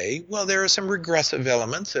would say. Well, there are some regressive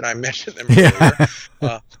elements, and I mentioned them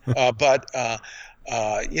earlier. But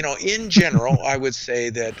in general, I would say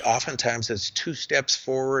that oftentimes it's 2 steps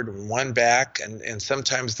forward and 1 back, and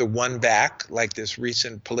sometimes the 1 back, like this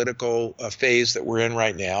recent political phase that we're in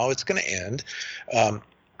right now, it's going to end.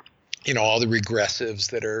 All the regressives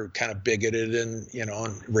that are kind of bigoted and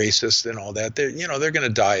and racist and all that, they're going to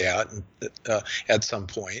die out at some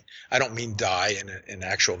point. I don't mean die in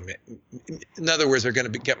actual. In other words, they're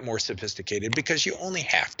going to get more sophisticated because you only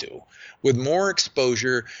have to, with more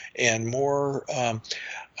exposure and more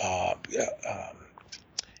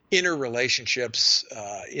interrelationships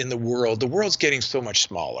in the world. The world's getting so much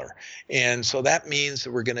smaller. And so that means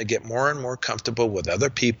that we're going to get more and more comfortable with other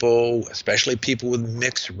people, especially people with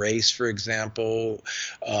mixed race, for example,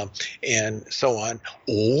 and so on,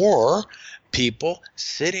 or people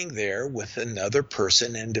sitting there with another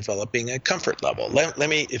person and developing a comfort level. Let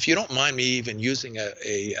me, if you don't mind me even using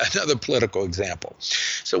another political example.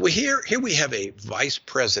 So here we have a vice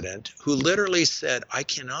president who literally said, I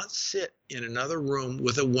cannot sit in another room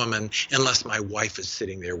with a woman unless my wife is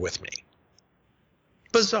sitting there with me.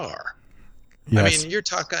 Bizarre. Yes. I mean, you're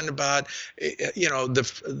talking about,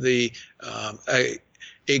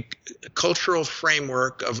 a cultural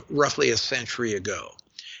framework of roughly a century ago,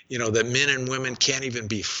 that men and women can't even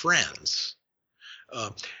be friends.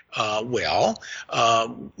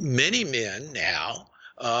 Many men now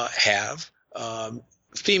have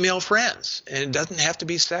female friends, and it doesn't have to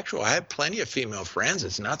be sexual. I have plenty of female friends.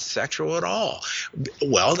 It's not sexual at all.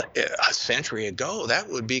 Well, a century ago, that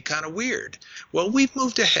would be kind of weird. Well, we've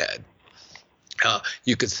moved ahead.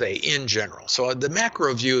 You could say in general. So the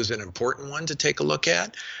macro view is an important one to take a look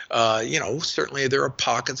at. Certainly there are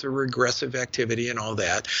pockets of regressive activity and all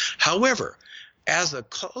that. However, as a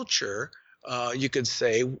culture, you could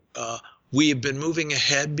say we have been moving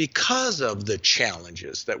ahead because of the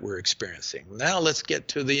challenges that we're experiencing. Now let's get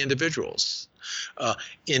to the individuals.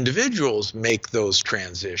 Individuals make those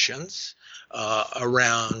transitions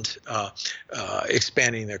around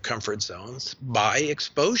expanding their comfort zones by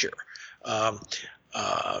exposure.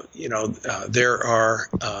 There are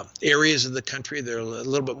areas of the country that are a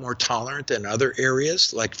little bit more tolerant than other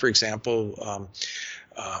areas. Like, for example,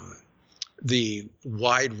 the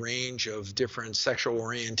wide range of different sexual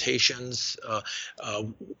orientations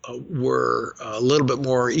were a little bit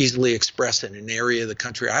more easily expressed in an area of the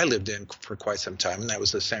country I lived in for quite some time, and that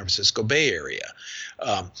was the San Francisco Bay Area.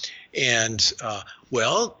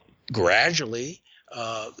 Gradually,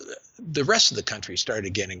 the rest of the country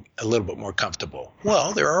started getting a little bit more comfortable.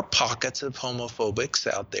 Well, there are pockets of homophobics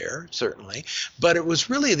out there, certainly, but it was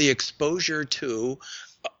really the exposure to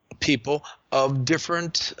people of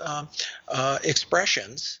different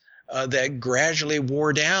expressions that gradually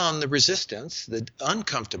wore down the resistance, the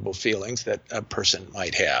uncomfortable feelings that a person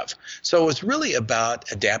might have. So it's really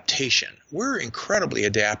about adaptation. We're incredibly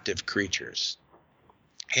adaptive creatures.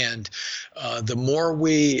 And the more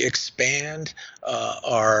we expand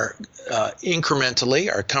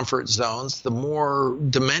incrementally our comfort zones, the more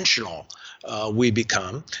dimensional we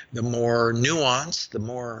become, the more nuanced, the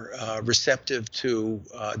more receptive to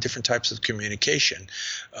different types of communication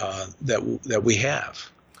that we have.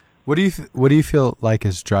 What do you feel like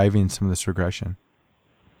is driving some of this regression?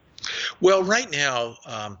 Well, right now,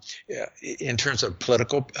 in terms of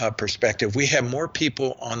political perspective, we have more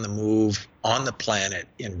people on the move on the planet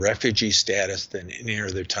in refugee status than any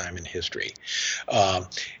other time in history.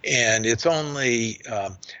 And it's only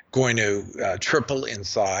going to triple in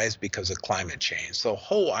size because of climate change. So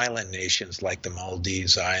whole island nations like the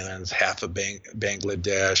Maldives Islands, half of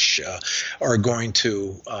Bangladesh, are going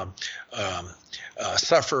to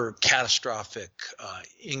suffer catastrophic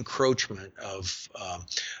encroachment of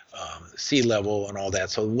sea level and all that.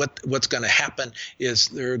 So what's going to happen is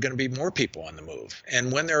there are going to be more people on the move.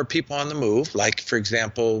 And when there are people on the move, like, for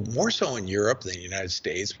example, more so in Europe than the United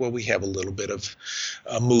States, where we have a little bit of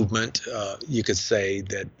movement, you could say,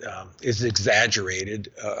 that is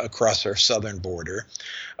exaggerated across our southern border.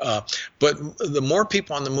 But the more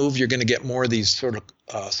people on the move, you're going to get more of these sort of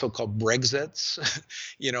so-called Brexits,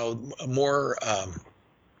 more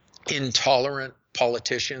intolerant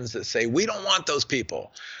politicians that say, we don't want those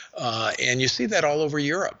people. And you see that all over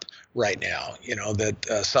Europe right now,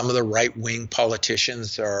 that some of the right-wing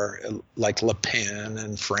politicians are like Le Pen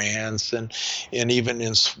in France and even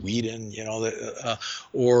in Sweden,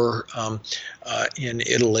 or in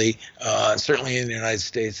Italy, certainly in the United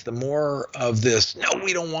States, the more of this, no,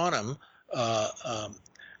 we don't want them,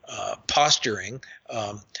 posturing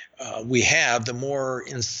we have, the more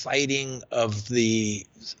inciting of the,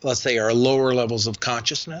 let's say, our lower levels of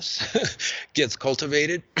consciousness gets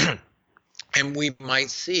cultivated. And we might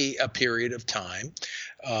see a period of time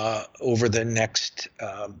over the next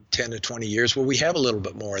 10 to 20 years where we have a little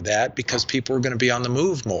bit more of that, because people are going to be on the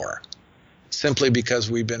move more, simply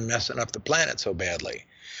because we've been messing up the planet so badly.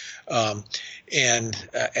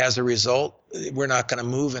 As a result, we're not going to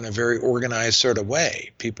move in a very organized sort of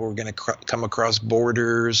way. People are going to come across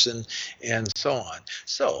borders and so on.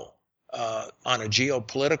 So on a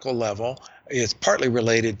geopolitical level, it's partly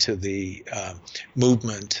related to the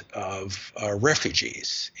movement of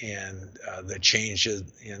refugees and the changes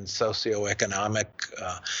in socioeconomic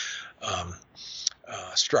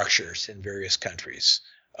structures in various countries.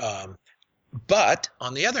 But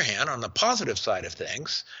on the other hand, on the positive side of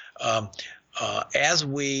things, as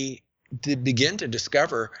we begin to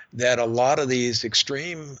discover that a lot of these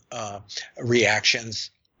extreme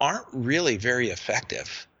reactions aren't really very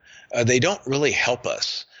effective, they don't really help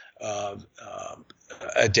us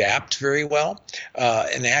adapt very well,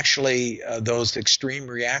 and actually those extreme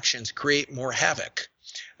reactions create more havoc.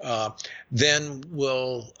 then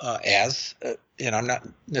will, and I'm not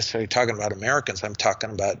necessarily talking about Americans, I'm talking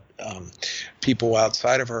about people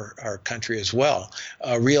outside of our country as well,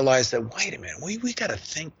 realize that, wait a minute, we got to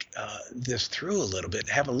think this through a little bit,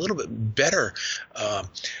 have a little bit better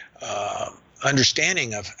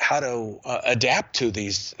understanding of how to adapt to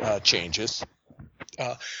these changes.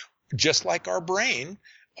 Just like our brain,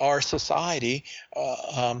 our society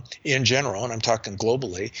in general, and I'm talking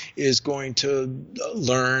globally, is going to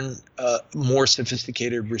learn more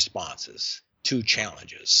sophisticated responses to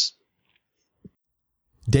challenges.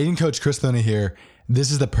 Dating coach Chris Luna here. This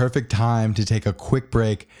is the perfect time to take a quick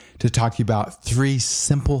break to talk to you about 3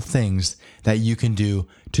 simple things that you can do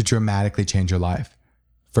to dramatically change your life.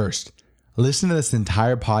 First, listen to this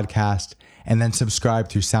entire podcast and then subscribe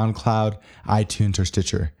through SoundCloud, iTunes, or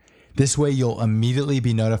Stitcher. This way you'll immediately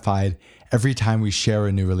be notified every time we share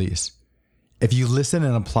a new release. If you listen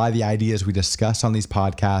and apply the ideas we discuss on these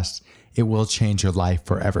podcasts, it will change your life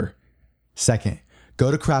forever. Second, go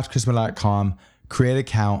to craftcharisma.com, create an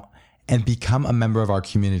account, and become a member of our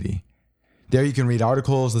community. There you can read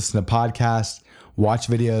articles, listen to podcasts, watch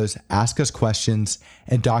videos, ask us questions,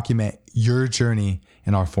 and document your journey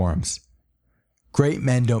in our forums. Great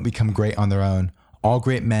men don't become great on their own. All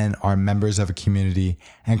great men are members of a community,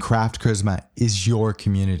 and Craft Charisma is your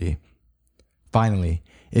community. Finally,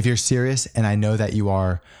 if you're serious, and I know that you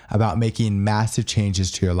are, about making massive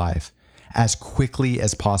changes to your life as quickly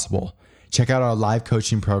as possible, check out our live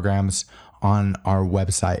coaching programs on our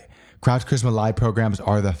website. Craft Charisma live programs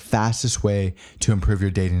are the fastest way to improve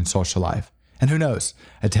your dating and social life. And who knows,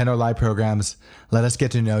 attend our live programs, let us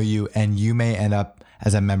get to know you, and you may end up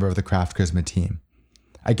as a member of the Craft Charisma team.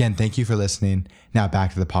 Again, thank you for listening. Now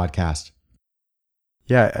back to the podcast.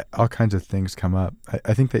 Yeah, all kinds of things come up.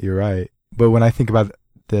 I think that you're right. But when I think about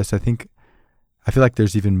this, I feel like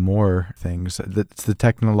there's even more things. It's the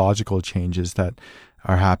technological changes that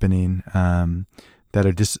are happening that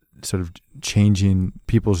are just sort of changing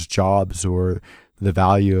people's jobs or the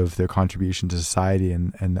value of their contribution to society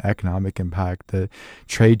and the economic impact, the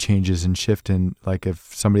trade changes and shift in, like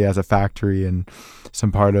if somebody has a factory in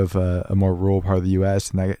some part of a more rural part of the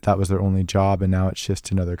U.S. and that was their only job and now it shifts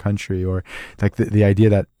to another country, or like the idea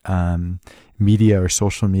that media or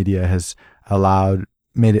social media has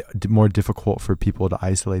made it more difficult for people to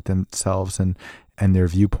isolate themselves and their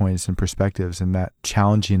viewpoints and perspectives, and that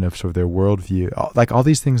challenging of sort of their worldview. Like all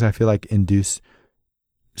these things I feel like induce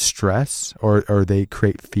stress or they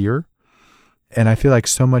create fear. And I feel like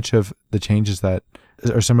so much of the changes that,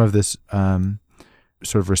 or some of this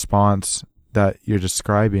sort of response that you're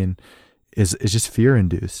describing is just fear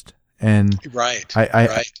induced. And right.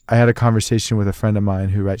 I had a conversation with a friend of mine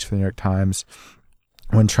who writes for the New York Times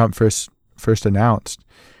when Trump first announced,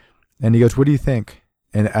 and he goes, "What do you think?"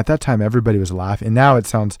 And at that time, everybody was laughing. And now it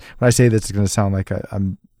sounds, when I say this, it's going to sound like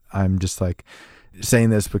I'm just like saying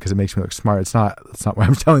this because it makes me look smart. It's not why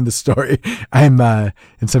I'm telling the story. And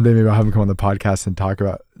someday maybe I'll have him come on the podcast and talk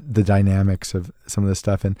about the dynamics of some of this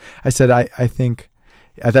stuff. And I said, I think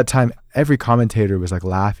at that time, every commentator was like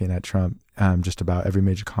laughing at Trump, just about every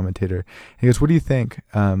major commentator. And he goes, "What do you think?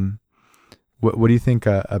 What do you think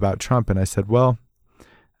about Trump?" And I said, well,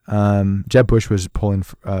 Jeb Bush was polling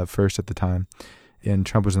first at the time, and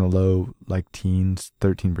Trump was in the low like teens,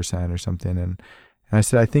 13% or something. And I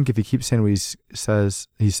said, I think if he keeps saying what he's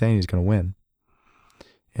saying he's going to win.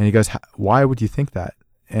 And he goes, "Why would you think that?"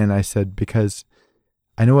 And I said, because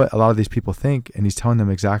I know what a lot of these people think, and he's telling them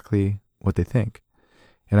exactly what they think.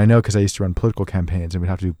 And I know because I used to run political campaigns and we'd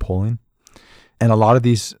have to do polling. And a lot of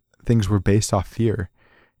these things were based off fear.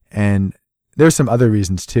 And there's some other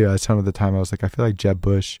reasons too. I was telling him at the time, I was like, I feel like Jeb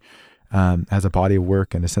Bush has a body of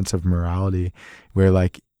work and a sense of morality where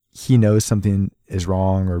like he knows something is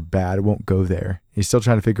wrong or bad, it won't go there. He's still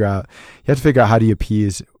trying to figure out, you have to figure out how do you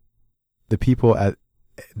appease the people at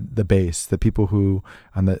the base, the people who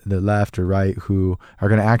on the left or right who are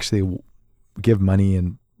going to actually give money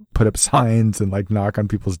and put up signs and like knock on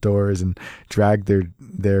people's doors and drag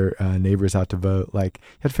their neighbors out to vote. Like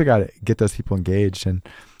you have to figure out how to get those people engaged.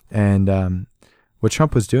 And what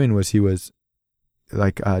Trump was doing was he was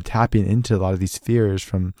like tapping into a lot of these fears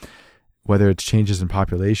from whether it's changes in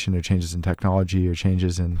population or changes in technology or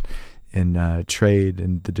changes in trade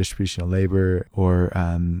and the distribution of labor or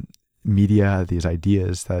media, these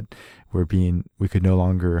ideas that we could no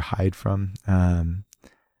longer hide from.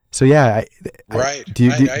 So yeah,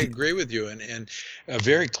 I agree with you, and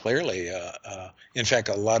very clearly. In fact,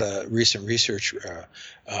 a lot of recent research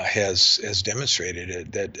has demonstrated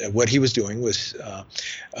it, that what he was doing was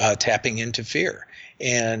tapping into fear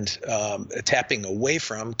and tapping away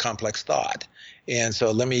from complex thought. And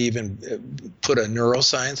so let me even put a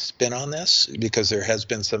neuroscience spin on this, because there has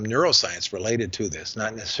been some neuroscience related to this,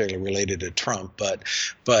 not necessarily related to Trump, but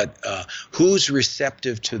who's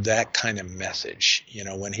receptive to that kind of message?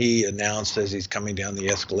 When he announced as he's coming down the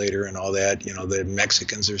escalator and all that, the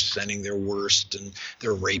Mexicans are sending their worst and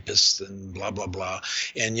they're rapists and blah, blah, blah.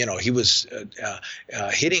 And, he was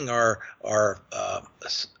hitting our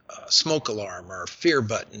smoke alarm, our fear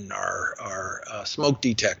button, our smoke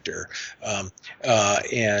detector.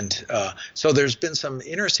 So there's been some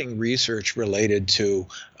interesting research related to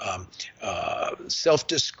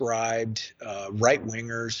self-described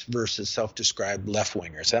right-wingers versus self-described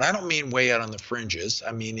left-wingers. And I don't mean way out on the fringes.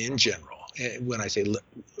 I mean in general. When I say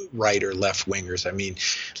right or left wingers, I mean,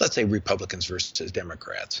 let's say Republicans versus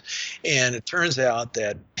Democrats. And it turns out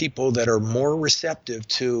that people that are more receptive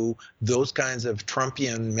to those kinds of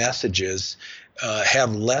Trumpian messages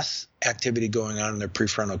have less activity going on in their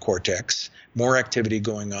prefrontal cortex, more activity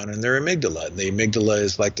going on in their amygdala. The amygdala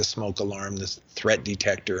is like the smoke alarm, the threat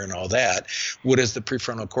detector, and all that. What is the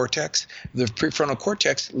prefrontal cortex? The prefrontal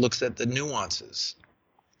cortex looks at the nuances.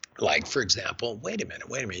 Like, for example, wait a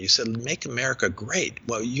minute, you said make America great.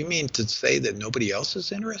 Well, you mean to say that nobody else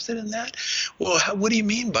is interested in that? Well, what do you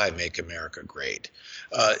mean by make America great?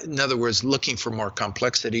 In other words, looking for more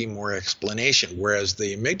complexity, more explanation, whereas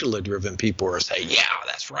the amygdala-driven people are saying, yeah,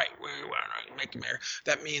 that's right, we want to make America.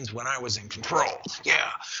 That means when I was in control,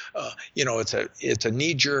 yeah. It's a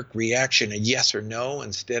knee-jerk reaction, a yes or no,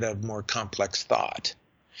 instead of more complex thought.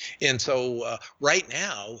 And so right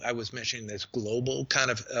now, I was mentioning this global kind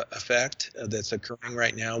of effect that's occurring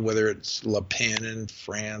right now, whether it's Le Pen in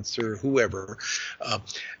France or whoever,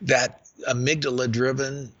 that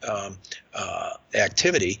amygdala-driven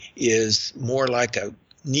activity is more like a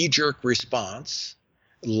knee-jerk response,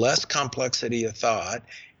 less complexity of thought.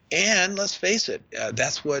 And let's face it,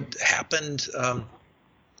 that's what happened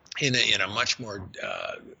in a much more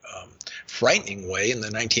frightening way in the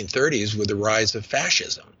 1930s with the rise of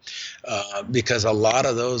fascism, because a lot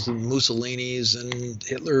of those Mussolinis and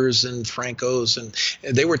Hitlers and Francos,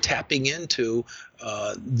 and they were tapping into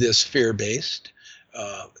this fear-based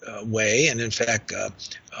way. And in fact, a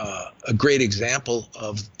great example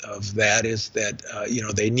of that is that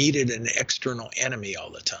they needed an external enemy all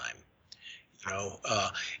the time.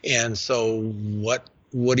 And so what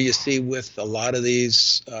do you see with a lot of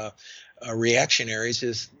these reactionaries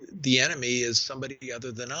is the enemy is somebody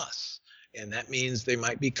other than us. And that means they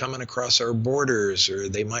might be coming across our borders, or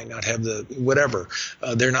they might not have the whatever.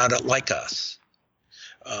 They're not like us.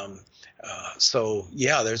 So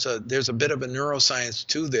yeah, there's a bit of a neuroscience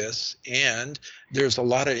to this, and there's a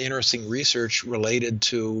lot of interesting research related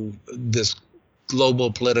to this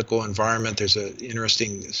global political environment. There's an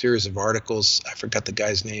interesting series of articles, I forgot the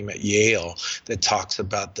guy's name, at Yale, that talks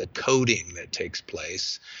about the coding that takes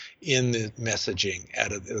place in the messaging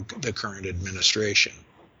out of the current administration.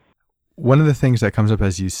 One of the things that comes up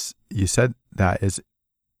as you said that is,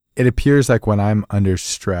 it appears like when I'm under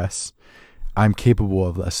stress, I'm capable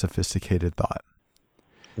of less sophisticated thought.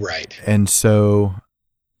 Right. And so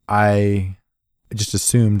I just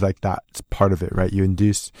assumed like that's part of it, right?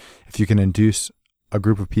 If you can induce a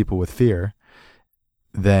group of people with fear,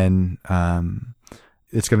 then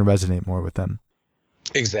it's going to resonate more with them.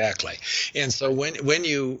 Exactly. And so when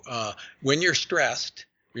you're stressed,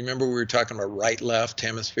 remember we were talking about right, left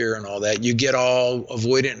hemisphere and all that, you get all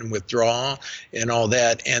avoidant and withdrawal and all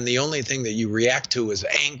that. And the only thing that you react to is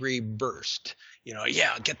angry burst.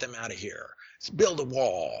 Get them out of here. Build a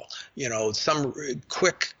wall, some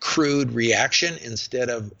quick, crude reaction instead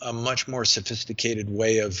of a much more sophisticated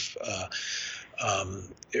way of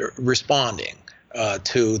responding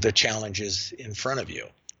to the challenges in front of you.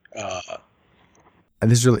 And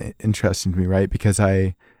this is really interesting to me, right? Because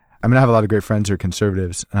I have a lot of great friends who are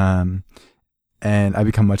conservatives, and I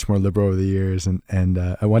become much more liberal over the years. And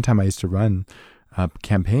at one time I used to run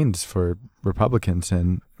campaigns for Republicans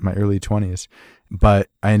in my early 20s, but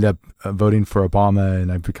I ended up voting for Obama,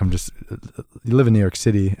 and I've become you live in New York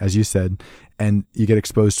City, as you said, and you get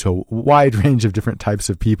exposed to a wide range of different types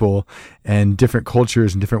of people and different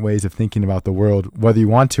cultures and different ways of thinking about the world, whether you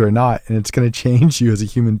want to or not, and it's going to change you as a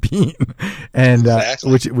human being. And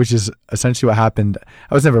exactly. which is essentially what happened.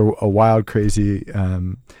 I was never a wild, crazy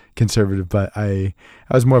conservative, but I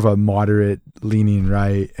was more of a moderate leaning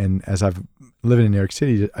right. And as I've living in New York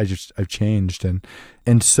City, I've changed.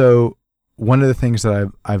 And so one of the things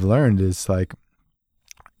that I've learned is like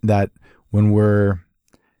that when we're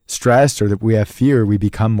stressed or that we have fear, we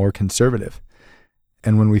become more conservative.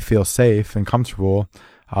 And when we feel safe and comfortable,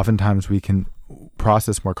 oftentimes we can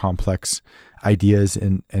process more complex ideas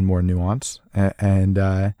in more nuance. And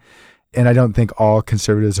And I don't think all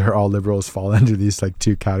conservatives or all liberals fall under these like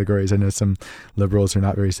two categories. I know some liberals are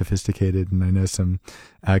not very sophisticated, and I know some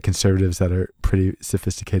conservatives that are pretty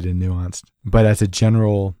sophisticated and nuanced. But as a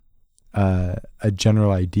general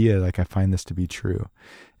idea, like I find this to be true.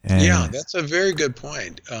 And yeah, that's a very good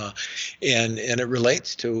point. And it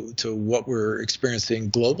relates to what we're experiencing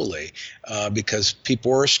globally, because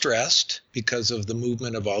people are stressed because of the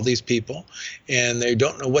movement of all these people, and they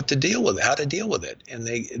don't know what to deal with, how to deal with it, and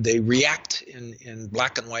they react in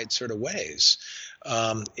black and white sort of ways.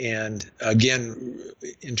 And again,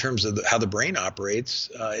 in terms of how the brain operates,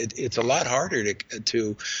 it's a lot harder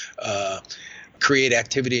to create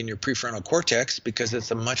activity in your prefrontal cortex because it's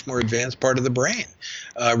a much more advanced part of the brain.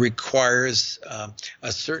 Requires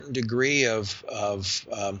a certain degree of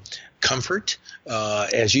comfort.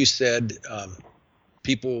 As you said,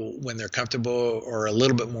 people, when they're comfortable, are a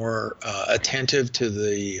little bit more attentive to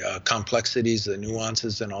the complexities, the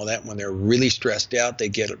nuances, and all that. When they're really stressed out, they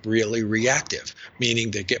get really reactive, meaning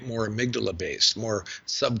they get more amygdala-based, more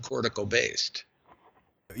subcortical-based.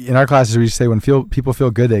 In our classes, we say when people feel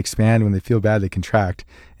good, they expand. When they feel bad, they contract.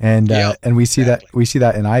 And and we see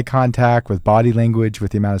that in eye contact, with body language,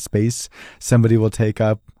 with the amount of space somebody will take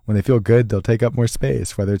up. When they feel good, they'll take up more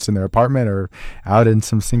space, whether it's in their apartment or out in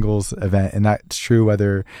some singles event. And that's true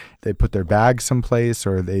whether they put their bag someplace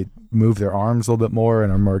or they move their arms a little bit more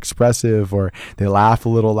and are more expressive, or they laugh a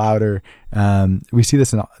little louder. We see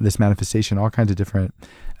this in this manifestation, all kinds of different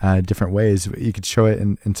ways. You could show it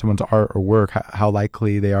in someone's art or work, how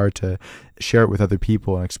likely they are to share it with other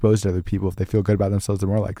people and expose to other people. If they feel good about themselves, they're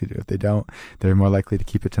more likely to. If they don't, they're more likely to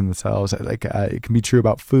keep it to themselves. Like it can be true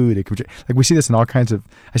about food. It can be like we see this in all kinds of.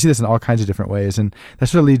 I see this in all kinds of different ways, and that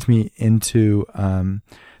sort of leads me into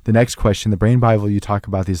the next question. The Brain Bible, you talk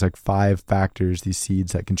about these like 5 factors, these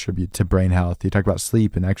seeds that contribute to brain health. You talk about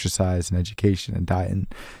sleep and exercise and education and diet and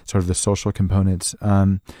sort of the social components.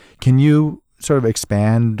 Can you sort of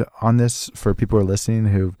expand on this for people who are listening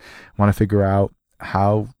who want to figure out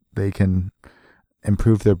how they can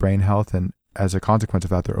improve their brain health and, as a consequence of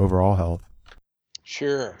that, their overall health?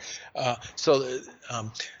 Sure. So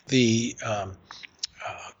the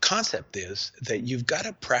concept is that you've got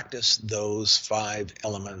to practice those 5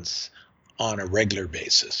 elements on a regular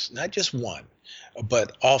basis, not just one,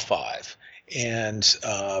 but all 5. And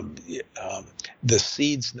the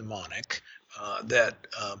seeds mnemonic that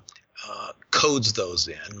codes those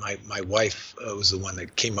in. My wife was the one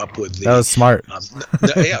that came up with the. That was smart.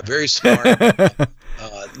 Yeah, very smart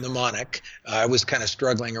mnemonic. I was kind of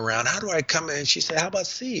struggling around. How do I come in? She said, "How about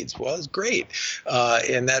seeds?" Well, it's great.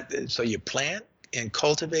 And that so you plant and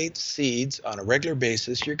cultivate seeds on a regular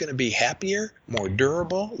basis. You're going to be happier, more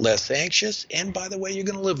durable, less anxious, and by the way, you're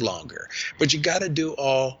going to live longer. But you got to do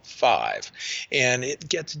all 5, and it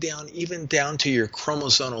gets even down to your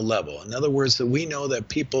chromosomal level. In other words, that we know that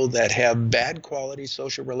people that have bad quality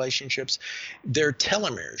social relationships, their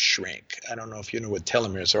telomeres shrink. I don't know if you know what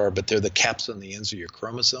telomeres are, but they're the caps on the ends of your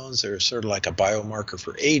chromosomes. They're sort of like a biomarker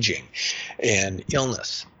for aging and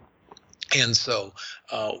illness. And so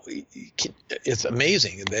it's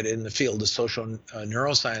amazing that in the field of social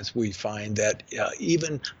neuroscience, we find that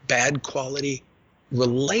even bad quality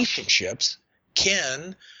relationships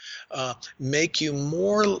can make you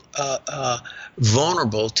more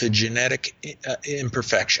vulnerable to genetic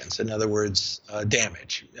imperfections. In other words,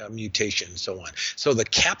 damage, mutation, and so on. So the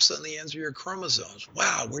caps on the ends of your chromosomes,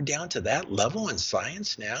 wow, we're down to that level in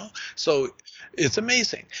science now. So it's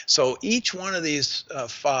amazing. So each one of these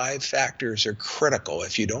 5 factors are critical.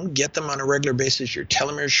 If you don't get them on a regular basis, your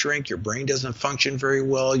telomeres shrink, your brain doesn't function very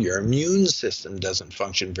well, your immune system doesn't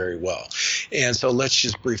function very well. And so let's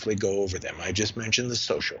just briefly go over them. I just mentioned the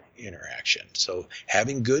social interaction. So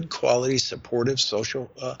having good quality, supportive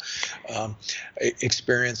social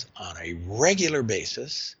experience on a regular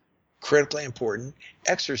basis, critically important.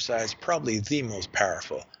 Exercise, probably the most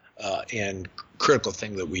powerful and critical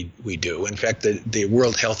thing that we do. In fact, the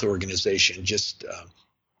World Health Organization just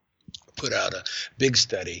put out a big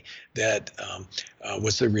study that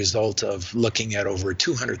was the result of looking at over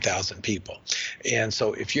 200,000 people. And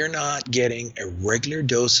so if you're not getting a regular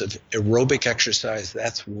dose of aerobic exercise,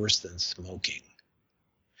 that's worse than smoking.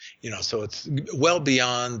 So it's well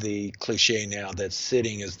beyond the cliche now that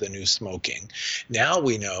sitting is the new smoking. Now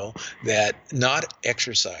we know that not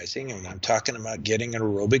exercising, and I'm talking about getting an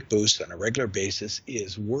aerobic boost on a regular basis,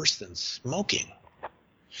 is worse than smoking.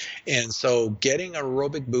 And so getting an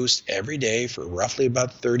aerobic boost every day for roughly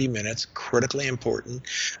about 30 minutes, critically important,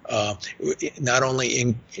 not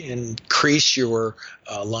only increase your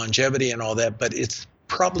longevity and all that, but it's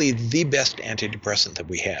probably the best antidepressant that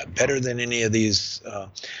we have, better than any of these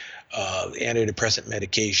antidepressant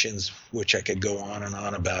medications, which I could go on and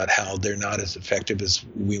on about how they're not as effective as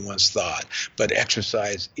we once thought. But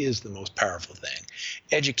exercise is the most powerful thing.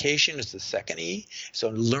 Education is the second E. So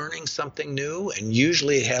learning something new, and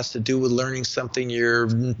usually it has to do with learning something you're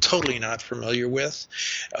totally not familiar with,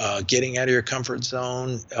 getting out of your comfort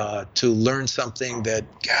zone to learn something that,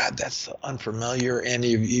 God, that's unfamiliar. And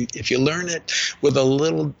if you learn it with a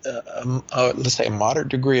little, let's say a moderate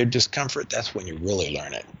degree of discomfort, that's when you really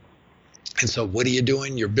learn it. And so what are you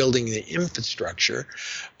doing? You're building the infrastructure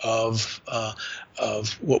of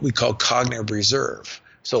what we call cognitive reserve.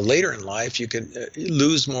 So later in life, you can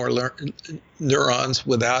lose more neurons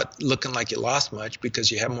without looking like you lost much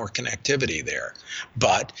because you have more connectivity there.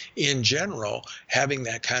 But in general, having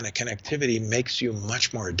that kind of connectivity makes you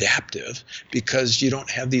much more adaptive because you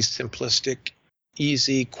don't have these simplistic,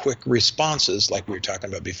 easy, quick responses like we were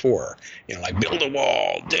talking about before. Like build a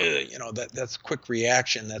wall, that's quick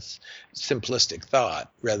reaction. That's simplistic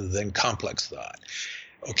thought rather than complex thought.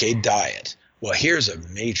 Okay, diet. Well, here's a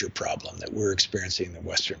major problem that we're experiencing in the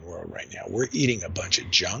Western world right now. We're eating a bunch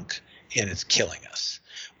of junk, and it's killing us.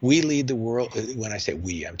 We lead the world. When I say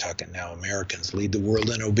we, I'm talking now Americans lead the world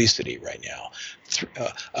in obesity right now.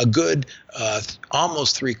 A good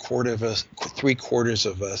almost three quarters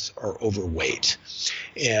of us are overweight.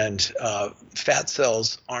 And fat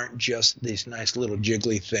cells aren't just these nice little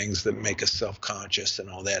jiggly things that make us self-conscious and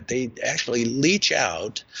all that. They actually leach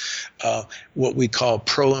out what we call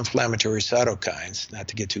pro-inflammatory cytokines. Not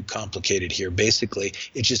to get too complicated here. Basically,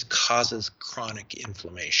 it just causes chronic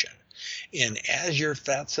inflammation. And as your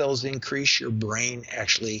fat cells increase, your brain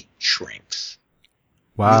actually shrinks.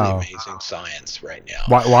 Wow. Really amazing science right now.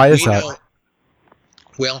 Why is that?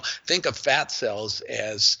 Well, think of fat cells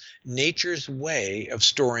as nature's way of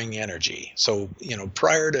storing energy. So,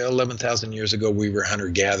 prior to 11,000 years ago, we were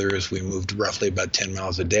hunter-gatherers. We moved roughly about 10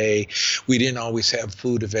 miles a day. We didn't always have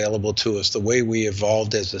food available to us. The way we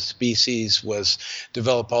evolved as a species was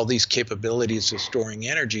develop all these capabilities of storing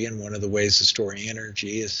energy, and one of the ways of storing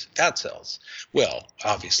energy is fat cells. Well,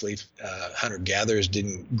 obviously, hunter-gatherers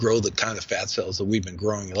didn't grow the kind of fat cells that we've been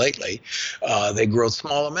growing lately. They grow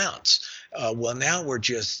small amounts. Well, now we're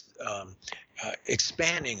just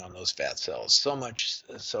expanding on those fat cells so much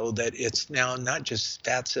so that it's now not just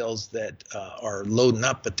fat cells that are loading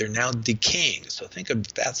up, but they're now decaying. So think of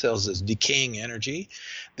fat cells as decaying energy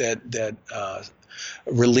that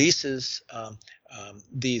releases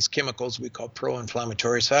these chemicals we call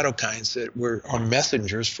pro-inflammatory cytokines that are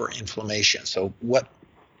messengers for inflammation. So what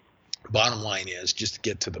bottom line is, just to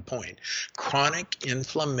get to the point, chronic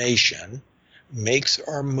inflammation makes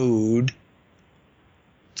our mood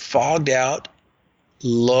fogged out,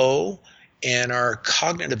 low, and our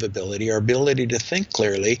cognitive ability, our ability to think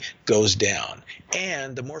clearly, goes down.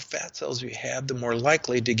 And the more fat cells you have, the more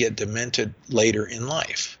likely to get demented later in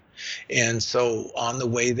life. And so on the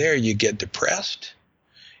way there, you get depressed.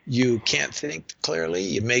 You can't think clearly.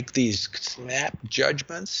 You make these snap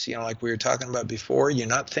judgments, like we were talking about before. You're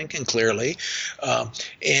not thinking clearly.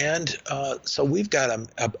 So we've got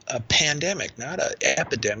a pandemic, not an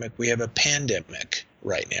epidemic. We have a pandemic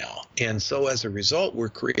right now. And so as a result, we're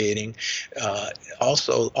creating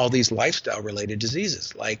also all these lifestyle-related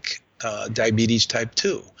diseases like diabetes type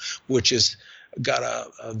 2, which has got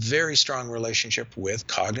a very strong relationship with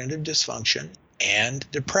cognitive dysfunction and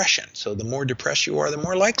depression. So the more depressed you are, the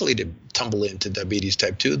more likely to tumble into diabetes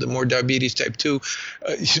type 2. The more diabetes type 2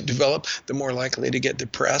 you develop, the more likely to get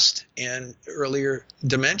depressed and earlier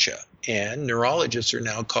dementia. And neurologists are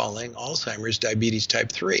now calling Alzheimer's diabetes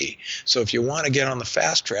type 3. So if you want to get on the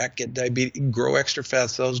fast track, get diabetes, grow extra fat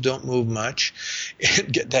cells, don't move much,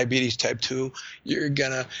 and get diabetes type 2, you're going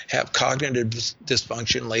to have cognitive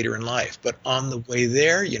dysfunction later in life. But on the way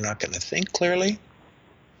there, you're not going to think clearly,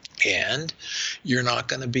 and you're not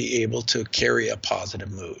going to be able to carry a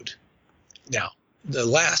positive mood. Now, the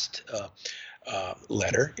last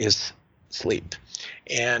letter is sleep.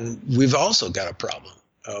 And we've also got a problem.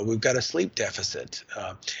 We've got a sleep deficit,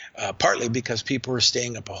 partly because people are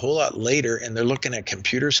staying up a whole lot later and they're looking at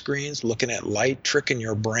computer screens, looking at light, tricking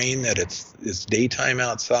your brain that it's daytime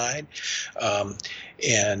outside,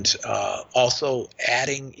 and also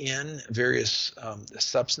adding in various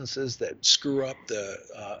substances that screw up the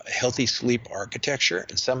healthy sleep architecture.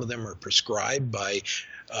 And some of them are prescribed by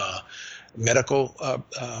medical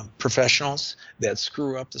professionals that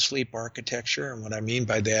screw up the sleep architecture. And what I mean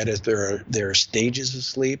by that is there are stages of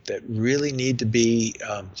sleep that really need to be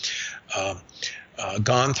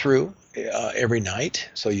gone through every night.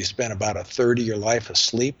 So you spend about a third of your life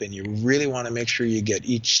asleep, and you really want to make sure you get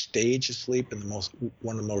each stage of sleep. And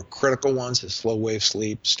one of the more critical ones is slow wave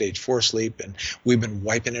sleep, stage 4 sleep. And we've been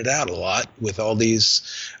wiping it out a lot with all these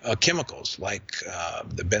chemicals like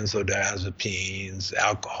the benzodiazepines,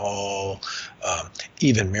 alcohol,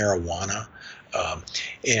 even marijuana.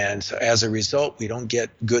 And so as a result, we don't get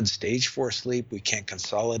good stage 4 sleep. We can't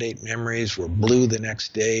consolidate memories. We're blue the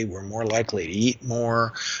next day. We're more likely to eat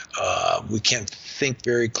more. We can't think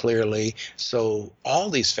very clearly. So all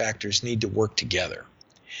these factors need to work together.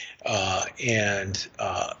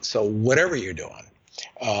 So whatever you're doing,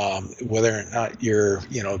 whether or not you're,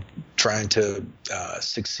 trying to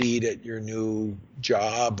succeed at your new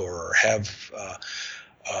job or have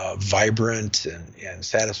vibrant and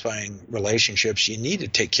satisfying relationships, you need to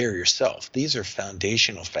take care of yourself. These are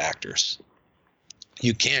foundational factors.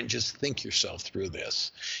 You can't just think yourself through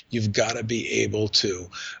this. You've got to be able to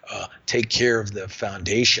take care of the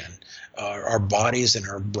foundation. Our bodies and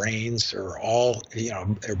our brains are all,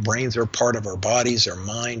 our brains are part of our bodies. Our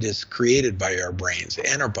mind is created by our brains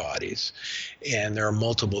and our bodies. And there are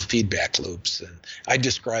multiple feedback loops. And I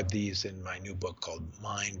describe these in my new book called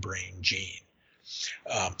Mind, Brain, Gene.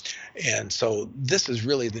 And so this is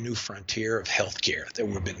really the new frontier of healthcare that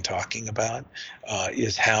we've been talking about,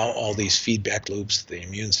 is how all these feedback loops, the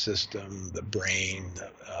immune system, the brain,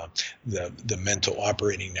 the mental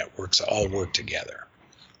operating networks all work together.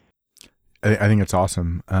 I think it's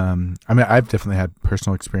awesome. I've definitely had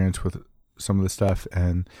personal experience with some of the stuff,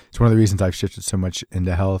 and it's one of the reasons I've shifted so much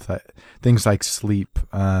into health. Things like sleep.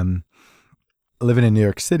 Living in New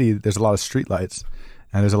York City, there's a lot of street lights.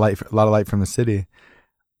 And there's a lot of light from the city.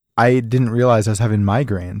 I didn't realize I was having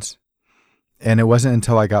migraines. And it wasn't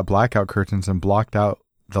until I got blackout curtains and blocked out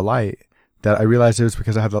the light that I realized it was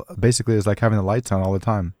because I had basically it was like having the lights on all the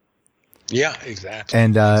time. Yeah, exactly.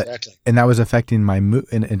 And exactly. And that was affecting my mood.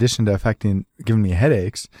 In addition to giving me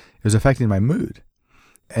headaches, it was affecting my mood.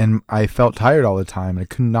 And I felt tired all the time. And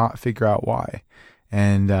I could not figure out why.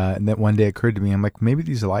 And then one day it occurred to me, I'm like, maybe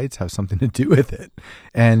these lights have something to do with it.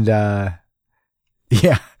 And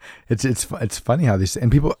yeah, it's funny how these, and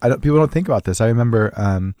people don't think about this. I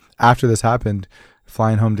remember after this happened,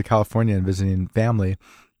 flying home to California and visiting family.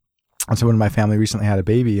 And so when my family recently had a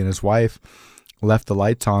baby, and his wife left the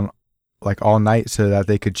lights on like all night so that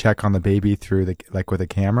they could check on the baby through with a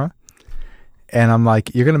camera. And I'm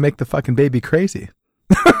like, you're gonna make the fucking baby crazy.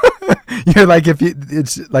 You're like,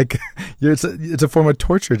 it's a form of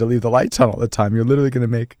torture to leave the lights on all the time. You're literally gonna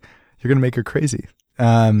make her crazy.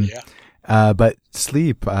 Yeah. But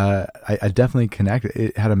sleep, I definitely connect.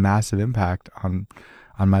 It had a massive impact on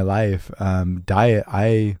my life. Diet,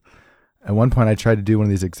 at one point I tried to do one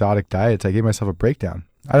of these exotic diets. I gave myself a breakdown.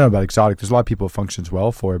 I don't know about exotic. There's a lot of people it functions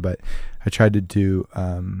well for, but I tried to do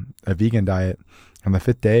a vegan diet. On the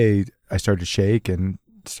 5th day, I started to shake and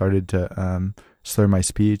started to slur my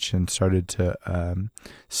speech and started to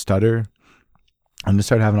stutter, and just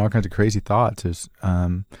started having all kinds of crazy thoughts.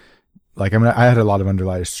 I had a lot of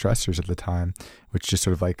underlying stressors at the time, which just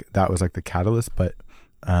sort of that was the catalyst, but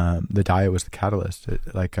the diet was the catalyst.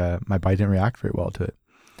 My body didn't react very well to it.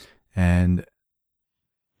 And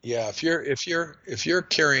yeah, if you're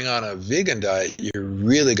carrying on a vegan diet, you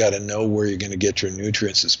really got to know where you're going to get your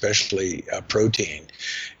nutrients, especially protein.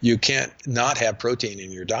 You can't not have protein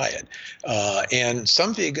in your diet. And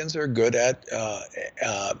some vegans are good at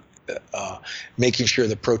making sure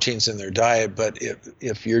the protein's in their diet, but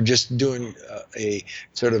if you're just doing a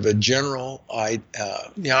sort of a general, I'm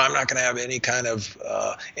not going to have any kind of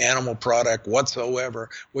animal product whatsoever.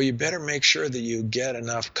 Well, you better make sure that you get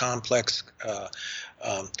enough complex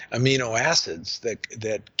amino acids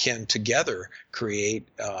that can together create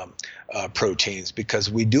proteins, because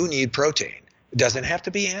we do need protein. It doesn't have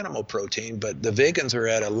to be animal protein, but the vegans are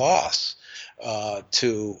at a loss. I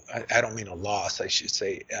don't mean a loss, I should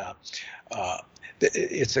say.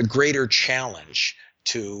 It's a greater challenge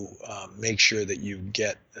to make sure that you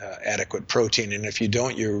get adequate protein. And if you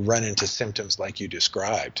don't, you run into symptoms like you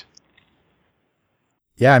described.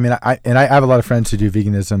 Yeah, I have a lot of friends who do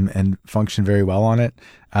veganism and function very well on it.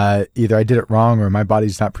 Either I did it wrong or my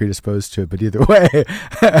body's not predisposed to it, but either way,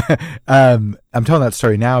 I'm telling that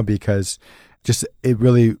story now because just it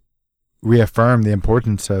really reaffirmed the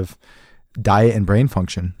importance of diet and brain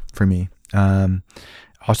function for me.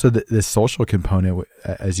 Also the social component,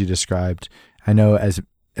 as you described. I know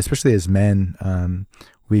especially as men,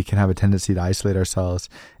 we can have a tendency to isolate ourselves.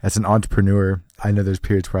 As an entrepreneur, I know there's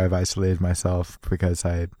periods where I've isolated myself because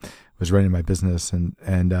I was running my business, and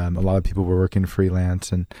a lot of people were working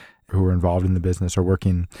freelance and who were involved in the business or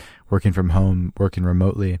working from home, working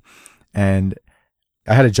remotely. And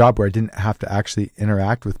I had a job where I didn't have to actually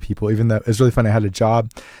interact with people, even though it was really fun. I had a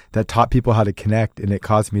job that taught people how to connect, and it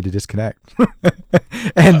caused me to disconnect.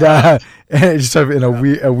 And it just sort of in a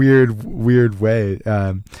weird way.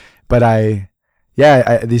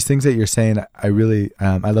 These things that you're saying, I really,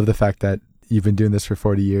 I love the fact that you've been doing this for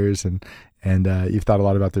 40 years and you've thought a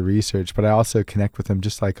lot about the research, but I also connect with them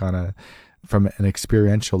just like from an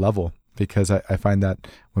experiential level, because I find that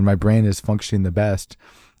when my brain is functioning the best,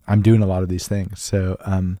 I'm doing a lot of these things. So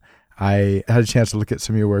I had a chance to look at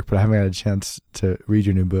some of your work, but I haven't had a chance to read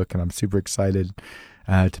your new book, and I'm super excited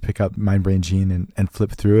to pick up Mind Brain Gene and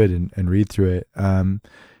flip through it and read through it.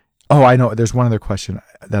 I know there's one other question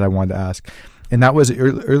that I wanted to ask, and that was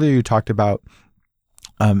earlier you talked about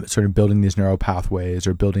sort of building these neural pathways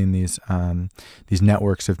or building these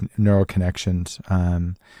networks of neural connections.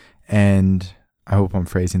 And I hope I'm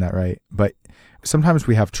phrasing that right, but sometimes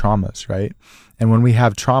we have traumas, right? And when we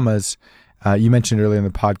have traumas, you mentioned earlier in the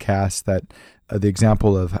podcast that the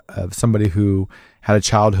example of somebody who had a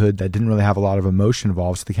childhood that didn't really have a lot of emotion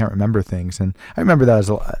involved, so they can't remember things. And I remember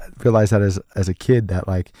that realized that as a kid, that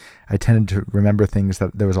like I tended to remember things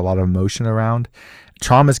that there was a lot of emotion around.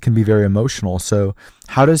 Traumas can be very emotional. So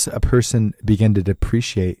how does a person begin to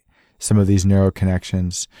depreciate some of these neural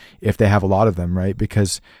connections if they have a lot of them, right?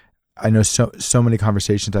 Because I know so many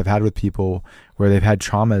conversations I've had with people where they've had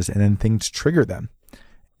traumas and then things trigger them.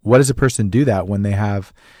 What does a person do that when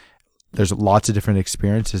there's lots of different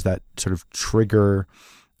experiences that sort of trigger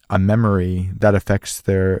a memory that affects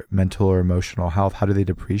their mental or emotional health? How do they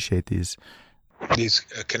depreciate these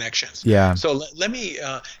connections? Yeah. So let me,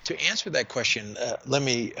 to answer that question, let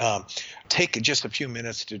me take just a few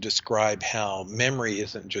minutes to describe how memory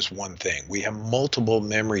isn't just one thing. We have multiple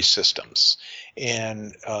memory systems,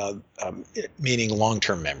 and meaning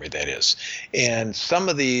long-term memory, that is. And some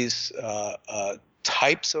of these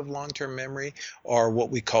types of long-term memory are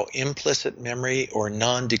what we call implicit memory or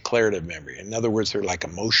non-declarative memory. In other words, they're like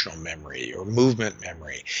emotional memory or movement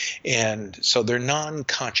memory. And so they're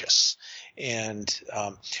non-conscious. And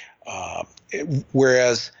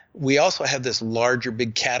whereas we also have this larger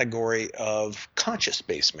big category of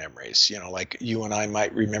conscious-based memories, like you and I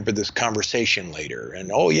might remember this conversation later,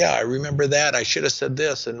 and oh yeah, I remember that, I should have said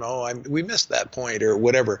this, and we missed that point, or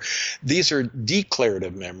whatever. These are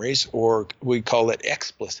declarative memories, or we call it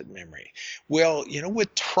explicit memory. Well,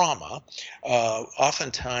 with trauma,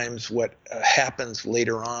 oftentimes what happens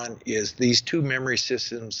later on is these two memory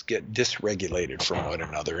systems get dysregulated from one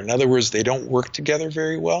another. In other words, they don't work together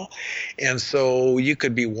very well, and so you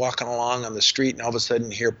could be walking along on the street and all of a sudden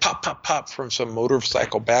hear pop, pop, pop from some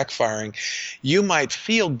motorcycle backfiring. You might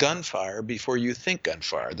feel gunfire before you think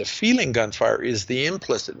gunfire. The feeling gunfire is the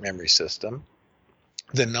implicit memory system,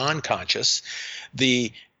 the non-conscious.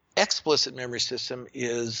 The explicit memory system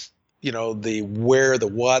is the where, the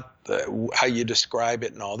what, how you describe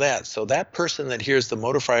it and all that. So that person that hears the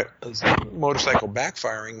motorcycle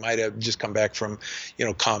backfiring might have just come back from,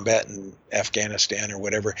 combat in Afghanistan or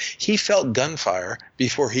whatever. He felt gunfire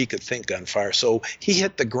before he could think gunfire. So he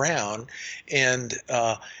hit the ground, and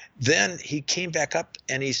then he came back up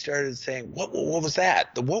and he started saying, what was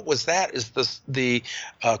that? The what was that is the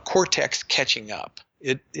cortex catching up.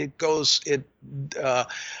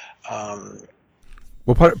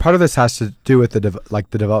 Well, part of this has to do with the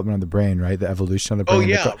development of the brain, right? The evolution of the brain. Oh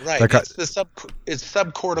yeah, right. It's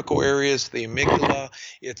subcortical areas, the amygdala.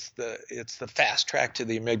 It's the fast track to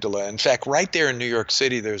the amygdala. In fact, right there in New York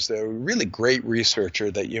City, there's a really great researcher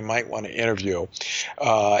that you might want to interview.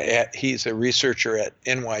 He's a researcher at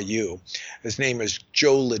NYU. His name is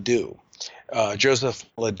Joseph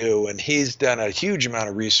Ledoux, and he's done a huge amount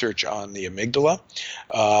of research on the amygdala.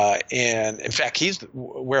 And in fact, he's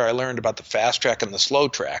where I learned about the fast track and the slow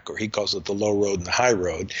track, or he calls it the low road and the high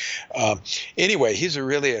road. Anyway, he's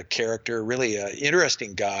really a character, really an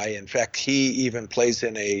interesting guy. In fact, he even plays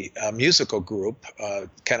in a musical group,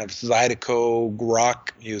 kind of zydeco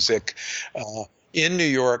rock music in New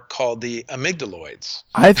York called the Amygdaloids.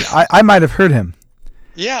 I might have heard him.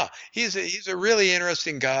 Yeah, he's a really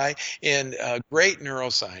interesting guy and a great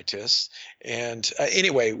neuroscientist. And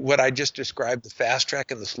anyway, what I just described, the fast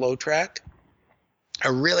track and the slow track,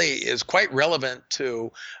 really is quite relevant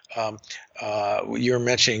to you're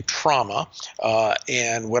mentioning trauma,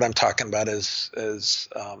 and what I'm talking about is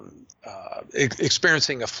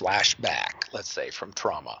experiencing a flashback, let's say, from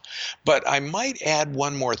trauma. But I might add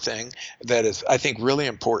one more thing that is, I think, really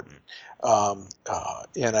important. And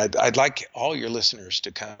I'd like all your listeners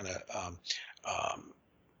to kind of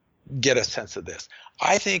get a sense of this.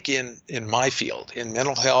 I think in my field, in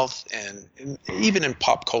mental health and even in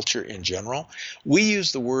pop culture in general, we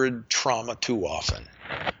use the word trauma too often.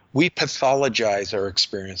 we pathologize our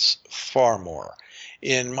experience far more.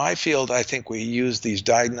 In my field, I think we use these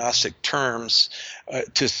diagnostic terms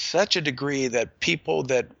to such a degree that people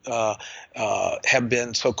that have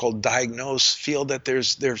been so-called diagnosed feel that they're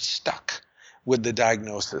stuck with the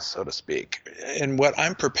diagnosis, so to speak. And what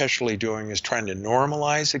I'm perpetually doing is trying to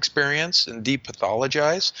normalize experience and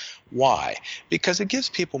depathologize. Why? Because it gives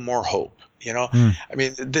people more hope. I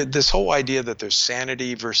mean, this whole idea that there's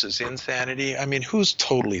sanity versus insanity, I mean, who's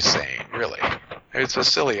totally sane, really? It's a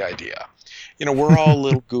silly idea. We're all a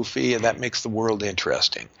little goofy, and that makes the world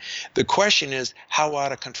interesting. The question is how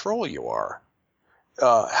out of control you are,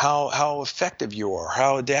 how effective you are,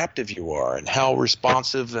 how adaptive you are, and how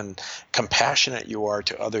responsive and compassionate you are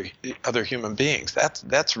to other human beings.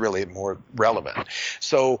 That's really more relevant.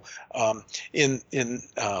 So, in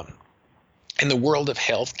the world of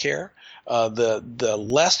healthcare, the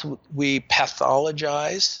less we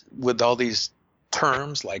pathologize with all these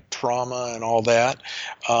terms like trauma and all that,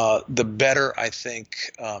 the better I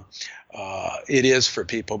think it is for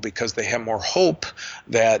people, because they have more hope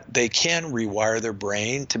that they can rewire their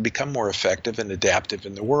brain to become more effective and adaptive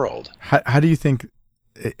in the world. How do you think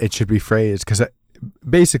it should be phrased? Because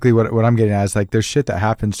basically what I'm getting at is like there's shit that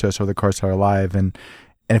happens to us over the course of our life, and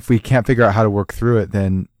if we can't figure out how to work through it,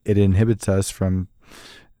 then it inhibits us from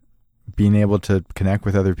being able to connect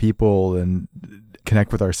with other people and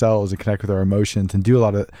connect with ourselves and connect with our emotions and do a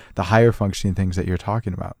lot of the higher functioning things that you're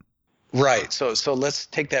talking about. Right. So let's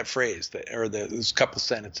take that phrase those couple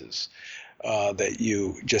sentences that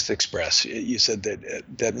you just expressed. You said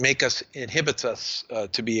that inhibits us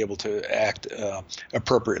to be able to act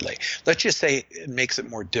appropriately. Let's just say it makes it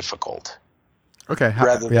more difficult. Okay.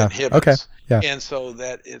 Rather than inhibits. Okay. Yeah. And so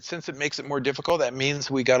since it makes it more difficult, that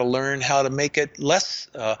means we got to learn how to make it less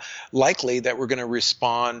likely that we're going to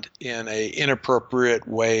respond in a inappropriate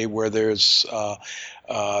way where there's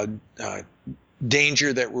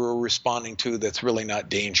danger that we're responding to that's really not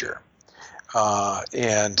danger.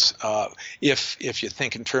 And if you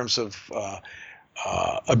think in terms of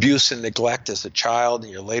abuse and neglect as a child,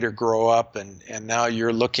 and you later grow up and now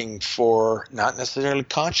you're looking for, not necessarily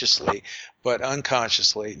consciously, but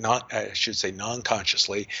unconsciously,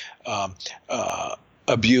 non-consciously,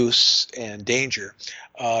 abuse and danger.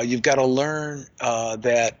 You've got to learn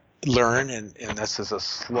and this is a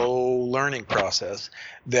slow learning process,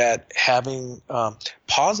 that having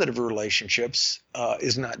positive relationships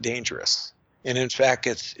is not dangerous. And in fact,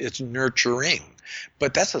 it's nurturing.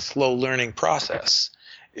 But that's a slow learning process.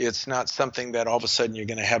 It's not something that all of a sudden you're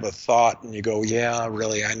going to have a thought and you go, yeah,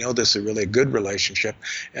 really, I know this is really a good relationship,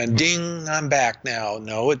 and ding, I'm back now.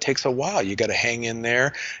 No, it takes a while. You got to hang in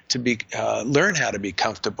there to learn how to be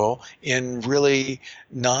comfortable in really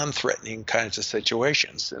non-threatening kinds of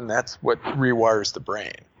situations, and that's what rewires the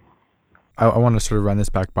brain. I want to sort of run this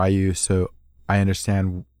back by you so I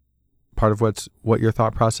understand part of what your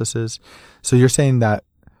thought process is. So you're saying that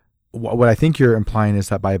what I think you're implying is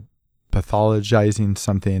that by pathologizing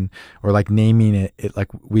something or like naming it like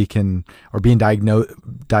we can, or being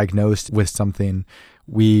diagnosed with something,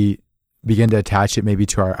 we begin to attach it maybe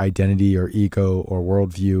to our identity or ego or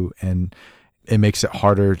worldview, and it makes it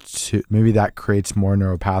harder to, maybe that creates more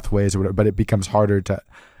neural pathways or whatever, but it becomes harder to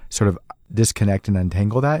sort of disconnect and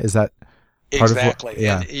untangle that. Is that part exactly? Of what,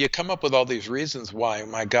 yeah. And you come up with all these reasons why,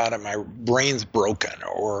 my God, my brain's broken,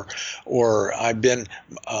 or I've been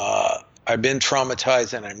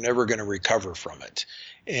traumatized and I'm never going to recover from it.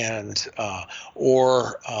 And,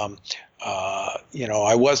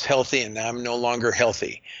 I was healthy and now I'm no longer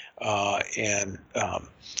healthy.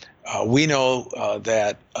 We know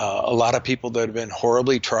that a lot of people that have been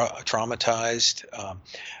horribly traumatized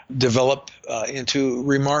develop into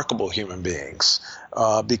remarkable human beings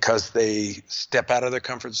because they step out of their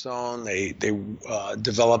comfort zone. They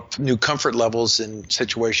develop new comfort levels in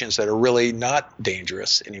situations that are really not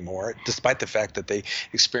dangerous anymore, despite the fact that they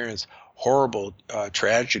experience horrible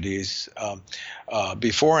tragedies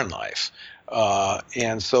before in life.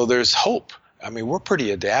 And so there's hope. I mean, we're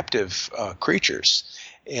pretty adaptive creatures.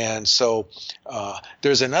 And so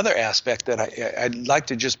there's another aspect that I'd like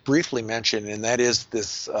to just briefly mention, and that is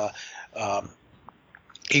this,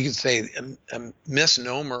 you could say, a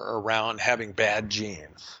misnomer around having bad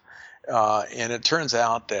genes. And it turns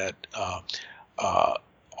out that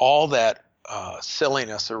all that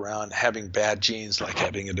silliness around having bad genes, like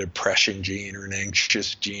having a depression gene or an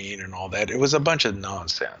anxious gene and all that, it was a bunch of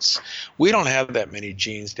nonsense. We don't have that many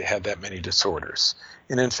genes to have that many disorders.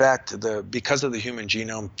 And in fact, because of the Human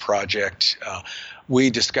Genome Project, we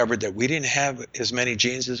discovered that we didn't have as many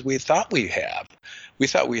genes as we thought we have. We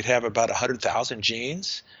thought we'd have about 100,000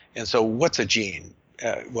 genes. And so what's a gene?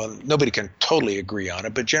 well, nobody can totally agree on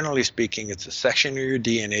it, but generally speaking, it's a section of your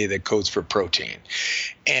DNA that codes for protein.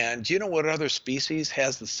 And do you know what other species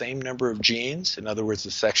has the same number of genes? In other words,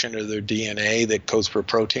 a section of their DNA that codes for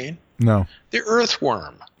protein? No. The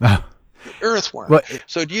earthworm. Earthworm. Well,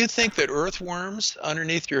 So do you think that earthworms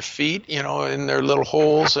underneath your feet, in their little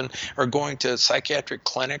holes, and are going to psychiatric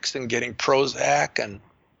clinics and getting Prozac and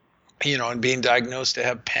being diagnosed to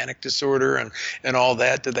have panic disorder and all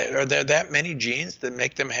that? Are there that many genes that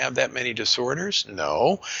make them have that many disorders?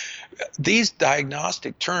 No. These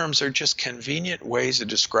diagnostic terms are just convenient ways of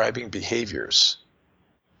describing behaviors.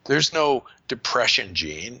 There's no depression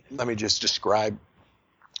gene. Let me just describe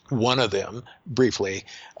one of them briefly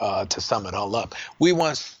to sum it all up. We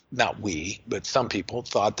once, not we, but some people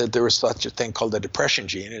thought that there was such a thing called the depression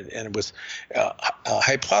gene, and it was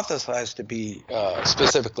hypothesized to be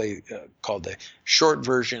specifically called the short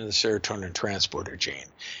version of the serotonin transporter gene.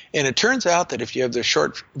 And it turns out that if you have the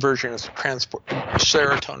short version of the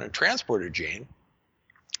serotonin transporter gene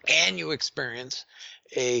and you experience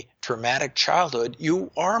a traumatic childhood,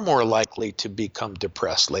 you are more likely to become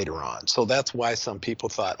depressed later on. So that's why some people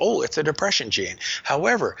thought, oh, it's a depression gene.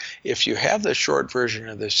 However, if you have the short version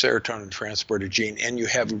of the serotonin transporter gene and you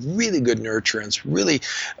have really good nurturance, really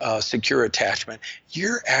secure attachment,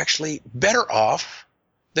 you're actually better off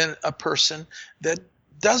than a person that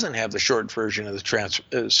doesn't have the short version of the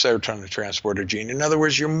serotonin transporter gene. In other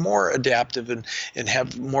words, you're more adaptive and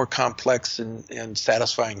have more complex and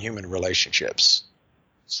satisfying human relationships.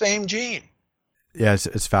 Same gene. Yeah,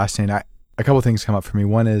 it's fascinating. A couple of things come up for me.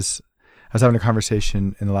 One is I was having a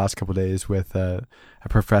conversation in the last couple of days with a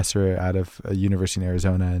professor out of a university in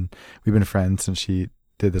Arizona, and we've been friends since she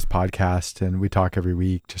did this podcast, and we talk every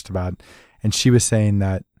week just about, and she was saying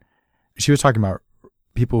that she was talking about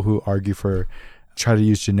people who argue for try to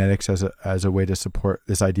use genetics as a way to support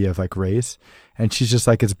this idea of like race. And she's just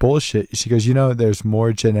like, it's bullshit. She goes, there's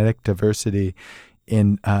more genetic diversity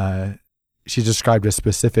in, she described a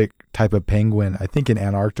specific type of penguin, I think in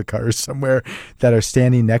Antarctica or somewhere, that are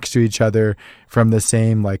standing next to each other from the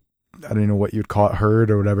same, like, I don't know what you'd call it, herd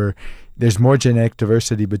or whatever. There's more genetic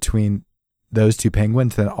diversity between those two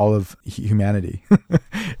penguins than all of humanity.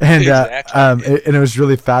 And exactly. And it was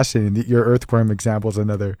really fascinating. Your earthworm example is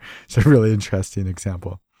it's a really interesting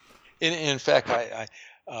example. In fact, I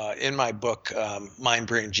in my book, Mind,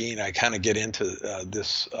 Brain, Gene, I kind of get into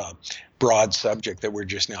this broad subject that we're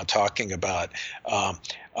just now talking about.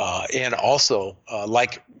 And also,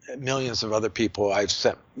 like millions of other people, I've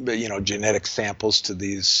sent genetic samples to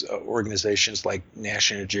these organizations like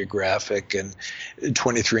National Geographic and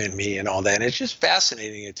 23andMe and all that. And it's just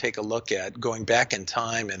fascinating to take a look at going back in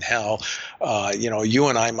time and how you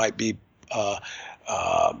and I might be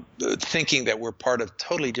thinking that we're part of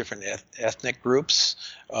totally different ethnic groups.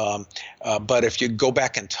 But if you go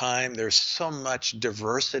back in time, there's so much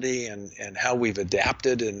diversity and how we've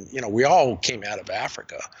adapted. And, we all came out of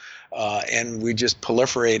Africa and we just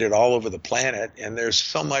proliferated all over the planet. And there's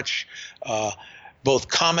so much both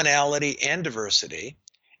commonality and diversity.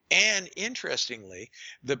 And interestingly,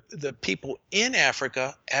 the people in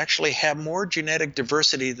Africa actually have more genetic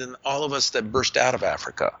diversity than all of us that burst out of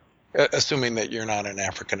Africa. Assuming that you're not an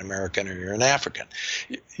African American or you're an African.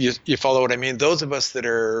 You follow what I mean? Those of us that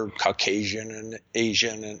are Caucasian and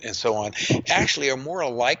Asian and so on actually are more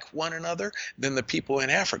alike one another than the people in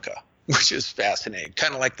Africa, which is fascinating.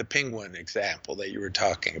 Kind of like the penguin example that you were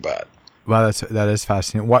talking about. Wow, that is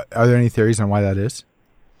fascinating. What are there any theories on why that is?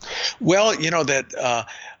 Well, that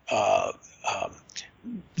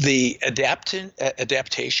the adaptation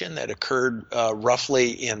that occurred roughly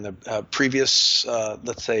in the previous,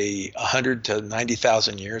 let's say, 100 to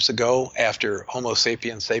 90,000 years ago, after Homo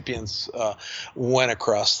sapiens went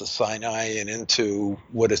across the Sinai and into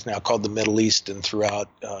what is now called the Middle East and throughout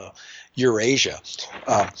Eurasia,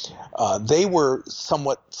 they were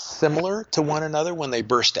somewhat similar to one another when they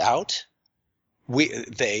burst out.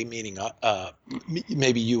 They meaning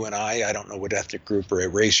maybe you and I don't know what ethnic group or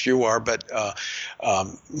race you are, but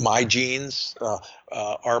my genes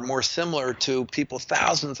are more similar to people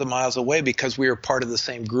thousands of miles away because we are part of the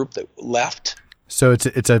same group that left. So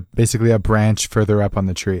it's basically a branch further up on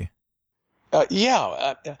the tree.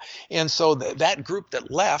 And so that group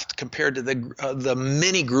that left compared to the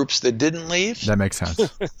many groups that didn't leave. That makes sense.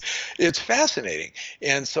 It's fascinating.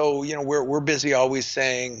 And so, we're busy always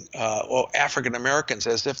saying, African Americans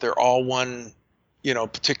as if they're all one,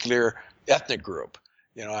 particular ethnic group.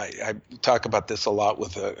 I talk about this a lot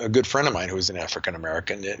with a good friend of mine who's an African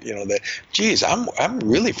American. I'm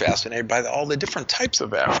really fascinated by all the different types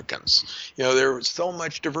of Africans. There's so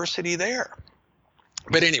much diversity there.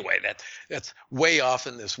 But anyway, that's way off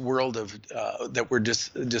in this world of that we're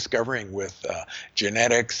just discovering with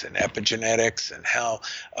genetics and epigenetics, and how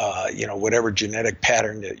whatever genetic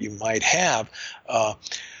pattern that you might have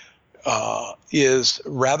is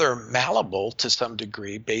rather malleable to some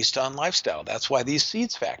degree based on lifestyle. That's why these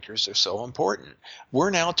seeds factors are so important. We're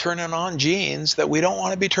now turning on genes that we don't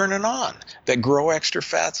want to be turning on, that grow extra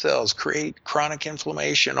fat cells, create chronic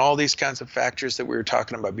inflammation, all these kinds of factors that we were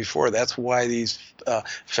talking about before. That's why these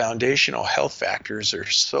foundational health factors are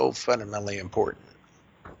so fundamentally important.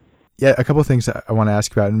 Yeah, a couple of things I want to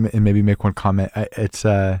ask about, and maybe make one comment. It's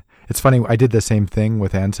funny. I did the same thing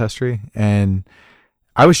with Ancestry, and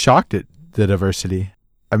I was shocked at the diversity.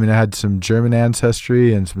 I mean, I had some German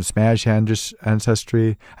ancestry and some Spanish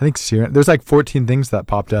ancestry. I think Syrian. There's like 14 things that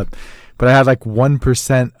popped up, but I had like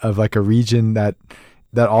 1% of like a region that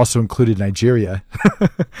also included Nigeria,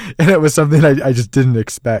 and it was something I just didn't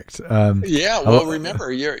expect. Yeah, well, remember,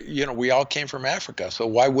 we all came from Africa, so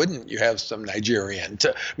why wouldn't you have some Nigerian?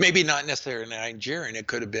 Maybe not necessarily Nigerian. It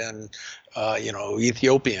could have been,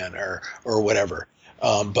 Ethiopian or whatever.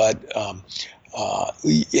 And by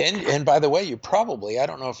the way, you probably, I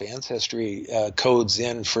don't know if Ancestry codes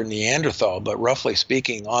in for Neanderthal, but roughly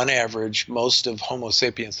speaking, on average, most of Homo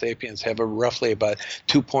sapiens sapiens have roughly about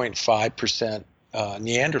 2.5%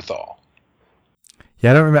 Neanderthal.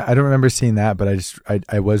 Yeah, I don't remember seeing that, but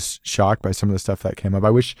I was shocked by some of the stuff that came up. I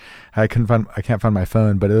wish I can't find my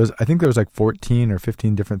phone, but I think there was like 14 or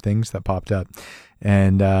 15 different things that popped up.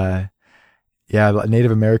 And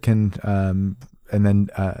Native American, and then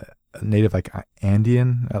Native like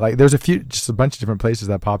Andean, like there's just a bunch of different places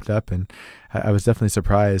that popped up, and I was definitely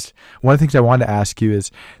surprised. One of the things I wanted to ask you is,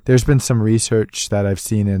 there's been some research that I've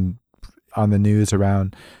seen on the news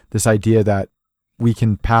around this idea that we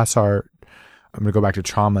can pass I'm going to go back to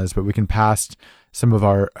traumas, but we can pass some of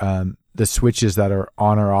our the switches that are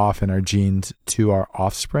on or off in our genes to our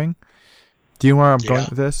offspring. Do you know where I'm going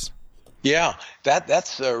with this? Yeah,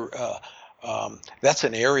 that's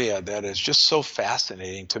an area that is just so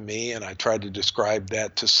fascinating to me, and I tried to describe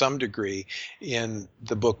that to some degree in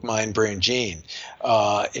the book Mind, Brain, Gene,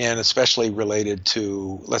 and especially related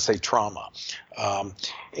to, let's say, trauma.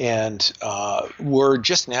 We're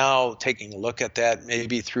just now taking a look at that,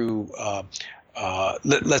 maybe through,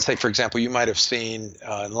 let's say, for example, you might have seen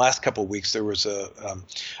in the last couple of weeks there was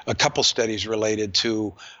a couple studies related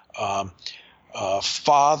to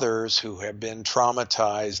fathers who have been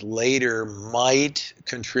traumatized later might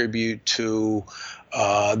contribute to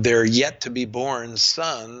their yet to be born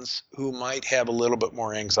sons who might have a little bit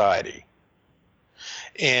more anxiety.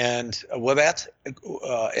 And well, that's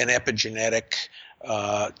an epigenetic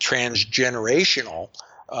transgenerational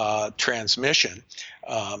transmission.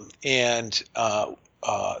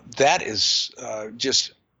 That is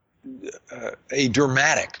just a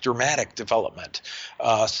dramatic development.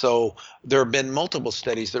 So there have been multiple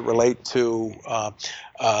studies that relate to,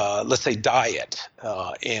 let's say, diet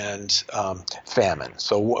and famine.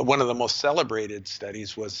 So one of the most celebrated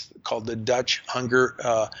studies was called the Dutch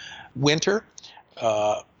hunger winter.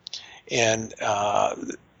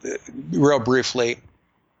 Real briefly,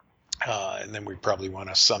 and then we probably want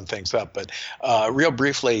to sum things up, but real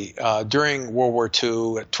briefly, during World War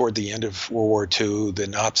II, toward the end of World War II, the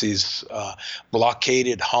Nazis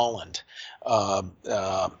blockaded Holland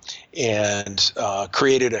and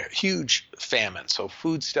created a huge famine. So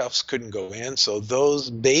foodstuffs couldn't go in. So those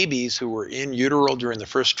babies who were in utero during the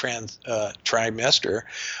first trimester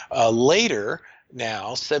later,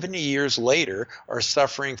 now 70 years later, are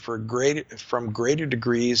suffering from greater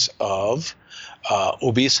degrees of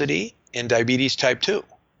obesity and diabetes type 2.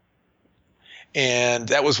 And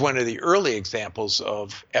that was one of the early examples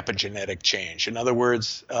of epigenetic change. In other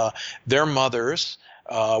words, their mothers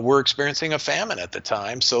were experiencing a famine at the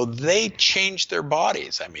time, so they changed their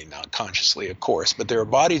bodies. I mean, not consciously, of course, but their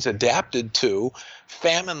bodies adapted to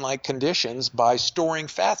famine-like conditions by storing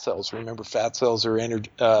fat cells. Remember, fat cells are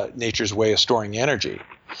nature's way of storing energy.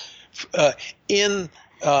 In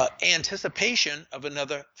anticipation of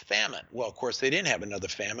another famine. Well, of course, they didn't have another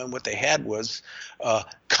famine. What they had was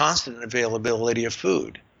constant availability of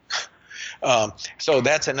food. So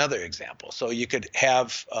that's another example. So you could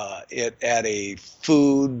have it at a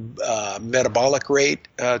food metabolic rate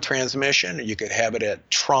transmission. You could have it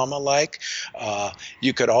at trauma-like.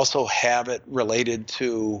 You could also have it related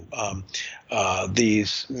to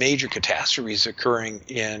these major catastrophes occurring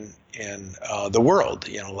in the world.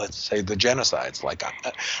 Let's say the genocides. Like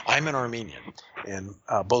I'm an Armenian, and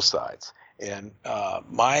both sides. And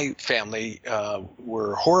my family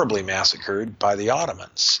were horribly massacred by the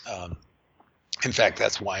Ottomans. In fact,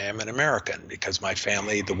 that's why I'm an American, because my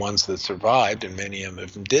family, the ones that survived, and many of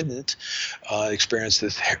them didn't, experienced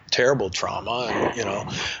this terrible trauma. And,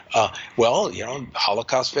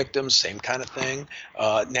 Holocaust victims, same kind of thing.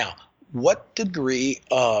 Now, what degree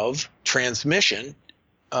of transmission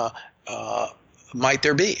might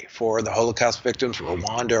there be for the Holocaust victims,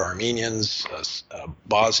 Rwanda, Armenians,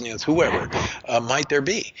 Bosnians, whoever, might there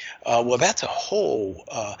be? Well, that's a whole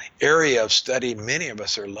area of study many of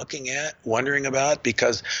us are looking at, wondering about,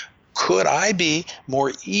 because could I be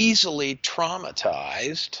more easily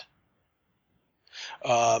traumatized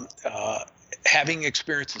having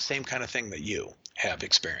experienced the same kind of thing that you have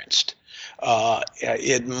experienced?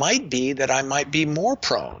 It might be that I might be more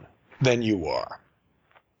prone than you are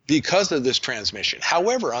because of this transmission.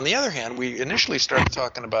 However, on the other hand, we initially started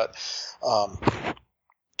talking about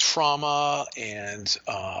trauma and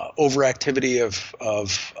overactivity of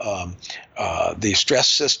the stress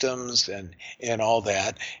systems and all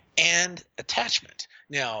that, and attachment.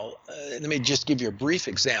 Now, let me just give you a brief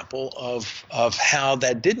example of how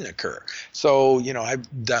that didn't occur. So,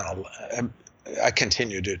 I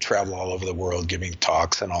continue to travel all over the world giving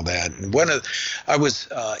talks and all that. And I was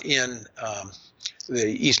in the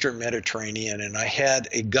Eastern Mediterranean, and I had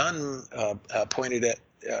a gun pointed at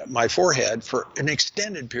my forehead for an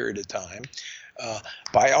extended period of time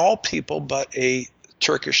by all people but a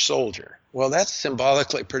Turkish soldier. Well, that's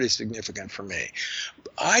symbolically pretty significant for me.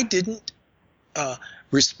 I didn't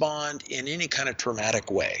respond in any kind of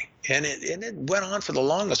traumatic way. And it went on for the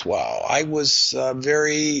longest while. I was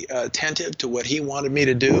very attentive to what he wanted me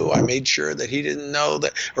to do. I made sure that he didn't know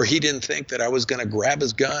that, or he didn't think that I was going to grab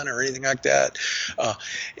his gun or anything like that.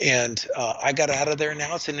 And I got out of there.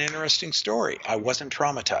 Now it's an interesting story. I wasn't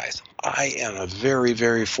traumatized. I am a very,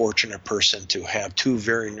 very fortunate person to have two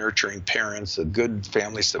very nurturing parents, a good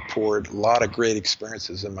family support, a lot of great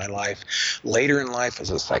experiences in my life. Later in life,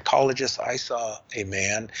 as a psychologist, I saw a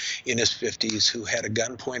man in his 50s who had a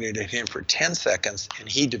gun pointed at him for 10 seconds, and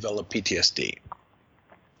he developed PTSD.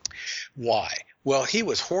 Why? Well, he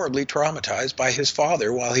was horribly traumatized by his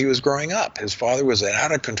father while he was growing up. His father was an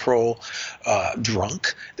out-of-control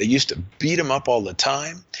drunk that used to beat him up all the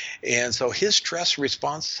time, and so his stress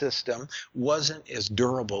response system wasn't as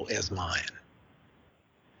durable as mine.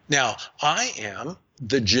 Now, I am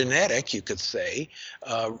the genetic, you could say,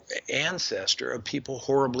 ancestor of people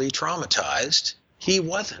horribly traumatized. He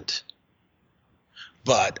wasn't.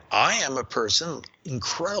 But I am a person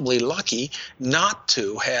incredibly lucky not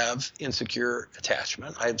to have insecure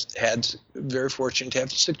attachment. I've had very fortunate to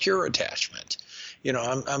have secure attachment.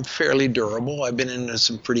 I'm fairly durable. I've been in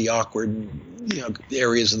some pretty awkward,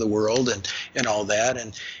 areas of the world and all that.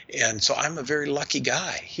 And so I'm a very lucky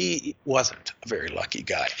guy. He wasn't a very lucky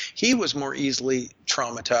guy. He was more easily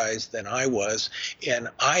traumatized than I was. And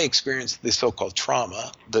I experienced the so-called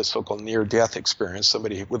trauma, the so-called near-death experience,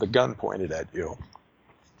 somebody with a gun pointed at you,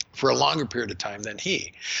 for a longer period of time than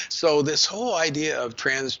he. So this whole idea of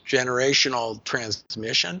transgenerational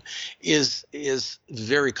transmission is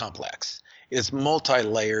very complex. It's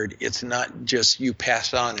multi-layered. It's not just you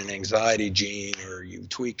pass on an anxiety gene or you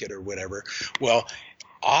tweak it or whatever. Well,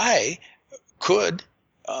 I could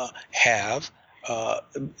have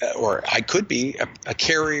or I could be a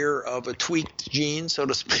carrier of a tweaked gene, so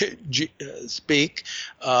to speak,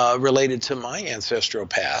 related to my ancestral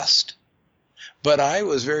past. But I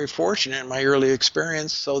was very fortunate in my early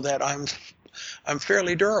experience so that I'm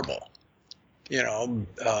fairly durable. I'm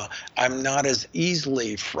not as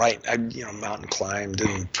easily frightened. I, mountain climbed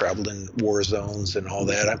and traveled in war zones and all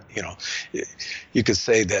that. You could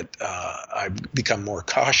say that I've become more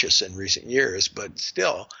cautious in recent years, but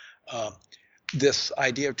still, this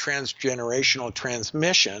idea of transgenerational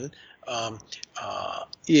transmission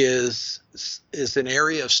is an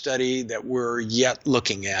area of study that we're yet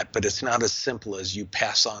looking at, but it's not as simple as you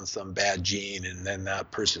pass on some bad gene and then that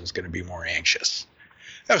person's going to be more anxious.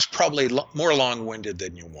 That was probably more long-winded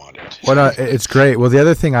than you wanted. Well, no, it's great. Well, the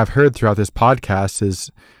other thing I've heard throughout this podcast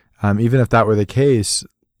is even if that were the case,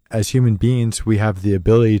 as human beings, we have the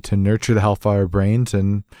ability to nurture the health of our brains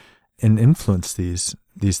and influence these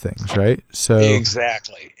things, right? So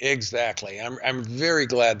exactly. I'm very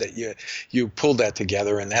glad that you pulled that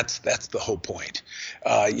together, and that's the whole point.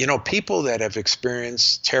 People that have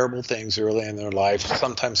experienced terrible things early in their life,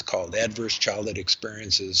 sometimes called adverse childhood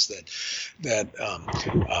experiences, that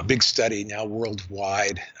big study now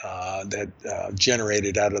worldwide that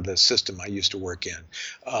generated out of the system I used to work in.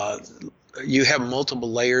 You have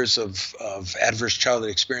multiple layers of adverse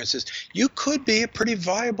childhood experiences. You could be a pretty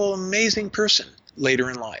viable, amazing person later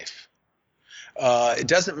in life. It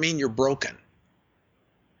doesn't mean you're broken.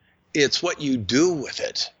 It's what you do with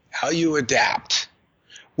it how you adapt.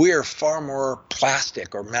 We are far more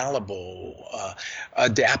plastic or malleable,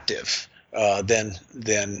 adaptive than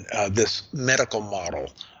this medical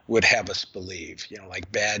model would have us believe.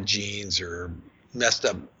 Like bad genes or messed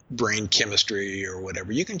up brain chemistry or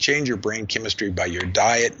whatever. You can change your brain chemistry by your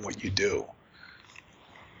diet and what you do.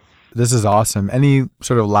 This is awesome. Any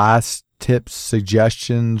sort of last tips,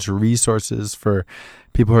 suggestions, resources for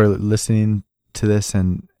people who are listening to this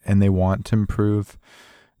and they want to improve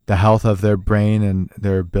the health of their brain and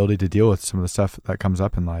their ability to deal with some of the stuff that comes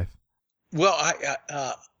up in life? Well,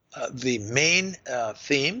 the main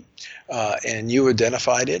theme, and you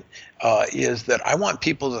identified it, is that I want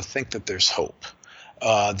people to think that there's hope.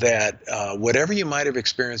 That whatever you might have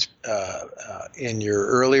experienced in your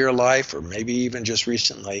earlier life, or maybe even just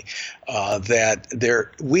recently,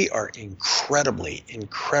 that we are incredibly,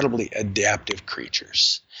 incredibly adaptive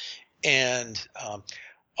creatures. And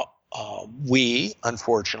we,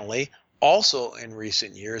 unfortunately, also in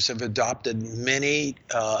recent years have adopted many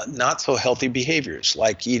not so healthy behaviors,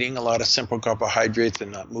 like eating a lot of simple carbohydrates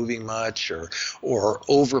and not moving much, or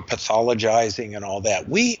over pathologizing and all that.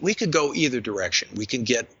 We could go either direction. We can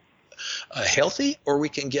get healthy, or we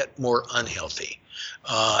can get more unhealthy,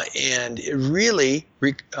 and it really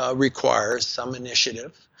requires some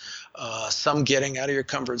initiative, some getting out of your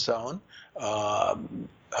comfort zone.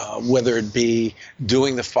 Whether it be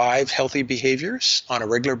doing the 5 healthy behaviors on a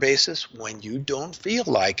regular basis when you don't feel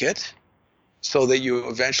like it, so that you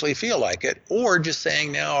eventually feel like it, or just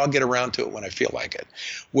saying, now I'll get around to it when I feel like it.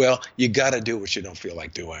 Well, you got to do what you don't feel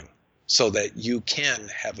like doing so that you can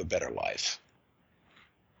have a better life.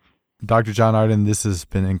 Dr. John Arden, this has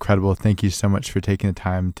been incredible. Thank you so much for taking the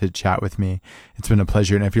time to chat with me. It's been a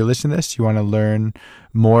pleasure. And if you're listening to this, you want to learn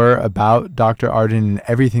more about Dr. Arden and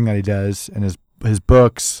everything that he does and his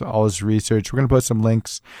books, all his research, we're going to put some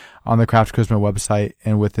links on the Craft Charisma website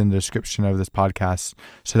and within the description of this podcast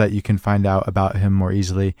so that you can find out about him more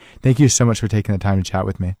easily. Thank you so much for taking the time to chat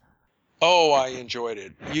with me. Oh, I enjoyed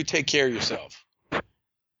it. You take care of yourself.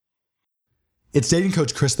 It's dating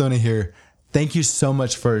coach Chris Thona here. Thank you so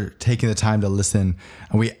much for taking the time to listen.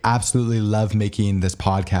 And we absolutely love making this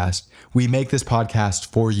podcast. We make this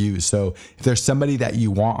podcast for you. So if there's somebody that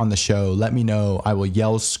you want on the show, let me know. I will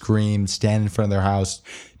yell, scream, stand in front of their house,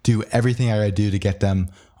 do everything I gotta do to get them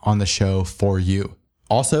on the show for you.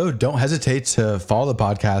 Also, don't hesitate to follow the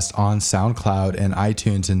podcast on SoundCloud and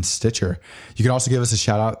iTunes and Stitcher. You can also give us a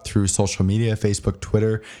shout out through social media, Facebook,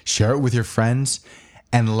 Twitter, share it with your friends.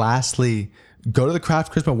 And lastly, go to the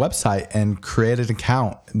Craft Charisma website and create an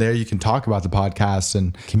account. There you can talk about the podcast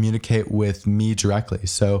and communicate with me directly.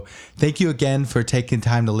 So thank you again for taking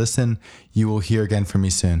time to listen. You will hear again from me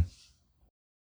soon.